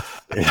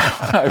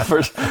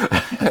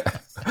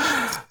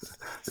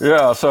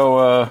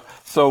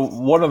 So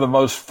one of the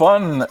most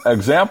fun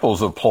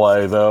examples of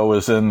play, though,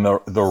 is in the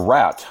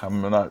rat.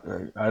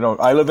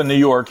 I live in New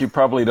York. You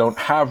probably don't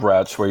have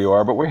rats where you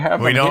are, but we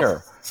have them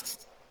here.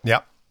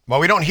 Yeah. Well,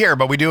 we don't here,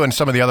 but we do in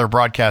some of the other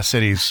broadcast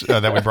cities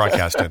that we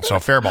broadcast in. So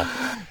Faribault.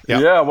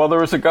 Yep. Yeah. Well,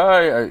 there was a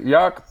guy,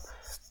 Jaak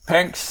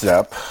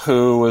Panksepp,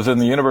 who was in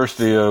the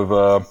University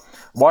of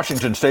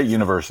Washington State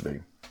University.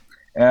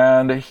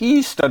 And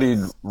he studied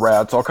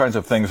rats, all kinds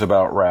of things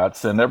about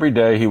rats. And every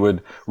day he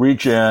would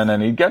reach in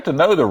and he'd get to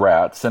know the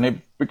rats. And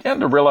he began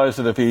to realize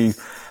that if he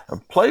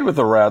played with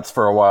the rats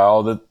for a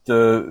while, that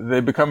they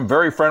become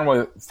very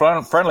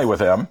friendly with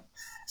him.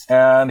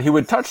 And he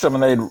would touch them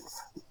and they'd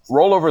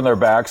roll over in their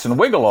backs and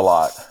wiggle a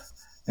lot.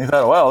 And he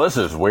thought, well, this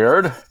is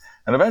weird.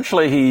 And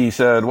eventually he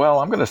said, well,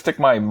 I'm going to stick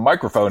my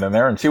microphone in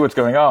there and see what's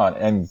going on.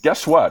 And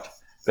guess what?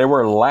 They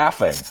were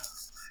laughing.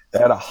 They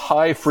had a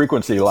high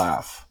frequency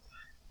laugh.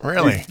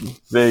 Really?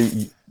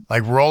 They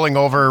like rolling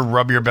over,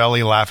 rub your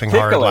belly, laughing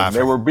hard, laughing.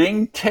 They were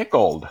being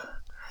tickled.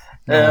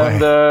 No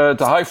and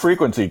it's a high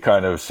frequency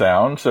kind of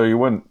sound, so you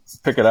wouldn't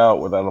pick it out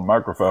without a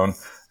microphone,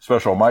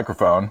 special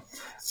microphone.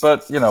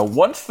 But,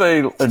 once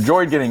they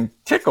enjoyed getting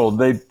tickled,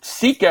 they'd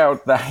seek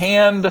out the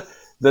hand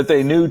that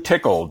they knew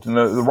tickled. And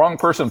the wrong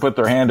person put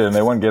their hand in,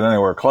 they wouldn't get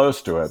anywhere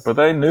close to it. But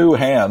they knew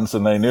hands,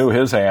 and they knew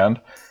his hand,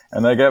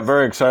 and they got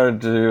very excited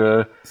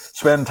to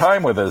spend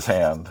time with his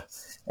hand.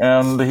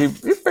 And he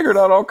figured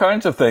out all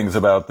kinds of things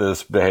about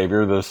this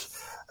behavior, this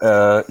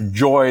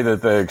joy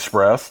that they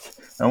expressed.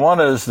 And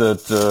one is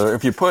that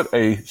if you put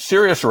a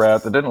serious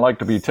rat that didn't like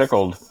to be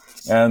tickled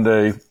and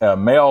a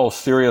male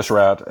serious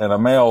rat and a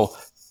male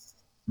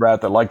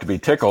rat that liked to be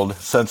tickled,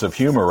 sense of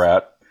humor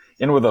rat,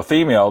 in with a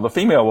female, the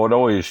female would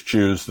always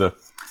choose the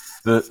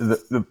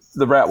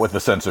rat with the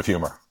sense of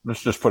humor.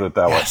 Let's just put it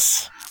that way.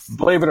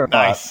 Believe it or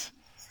not,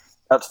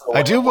 that's the way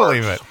I do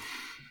believe it.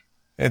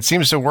 It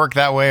seems to work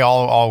that way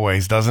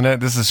always, doesn't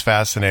it? This is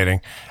fascinating.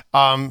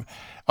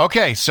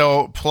 Okay,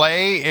 so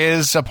play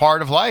is a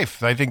part of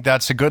life. I think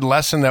that's a good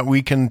lesson that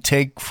we can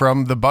take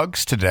from the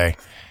bugs today.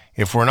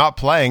 If we're not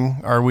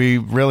playing, are we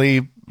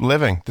really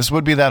living? This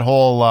would be that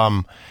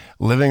whole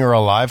living or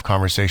alive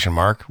conversation,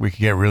 Mark. We could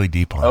get really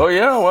deep on it. Oh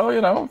yeah, well,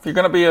 if you're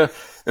going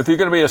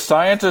to be a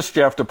scientist,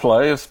 you have to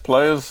play.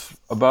 Play is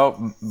about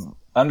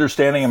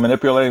understanding and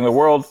manipulating the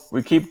world.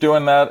 We keep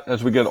doing that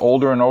as we get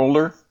older and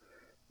older.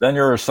 Then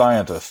you're a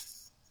scientist.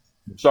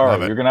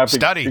 Sorry, you're gonna have to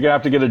study. You're gonna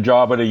have to get a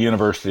job at a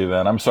university.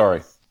 Then I'm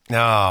sorry.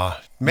 Oh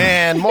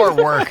man, more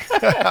work.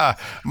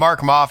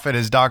 Mark Moffat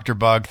is Dr.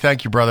 Bug.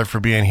 Thank you, brother,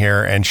 for being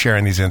here and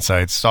sharing these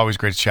insights. It's always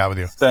great to chat with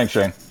you. Thanks,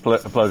 Shane. A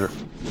pleasure.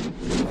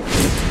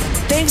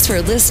 Thanks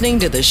for listening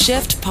to the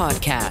Shift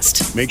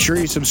Podcast. Make sure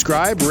you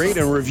subscribe, rate,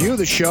 and review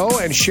the show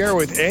and share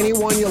with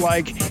anyone you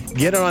like.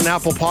 Get it on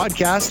Apple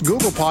Podcasts,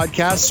 Google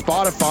Podcasts,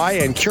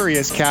 Spotify, and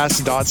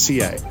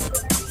CuriousCast.ca.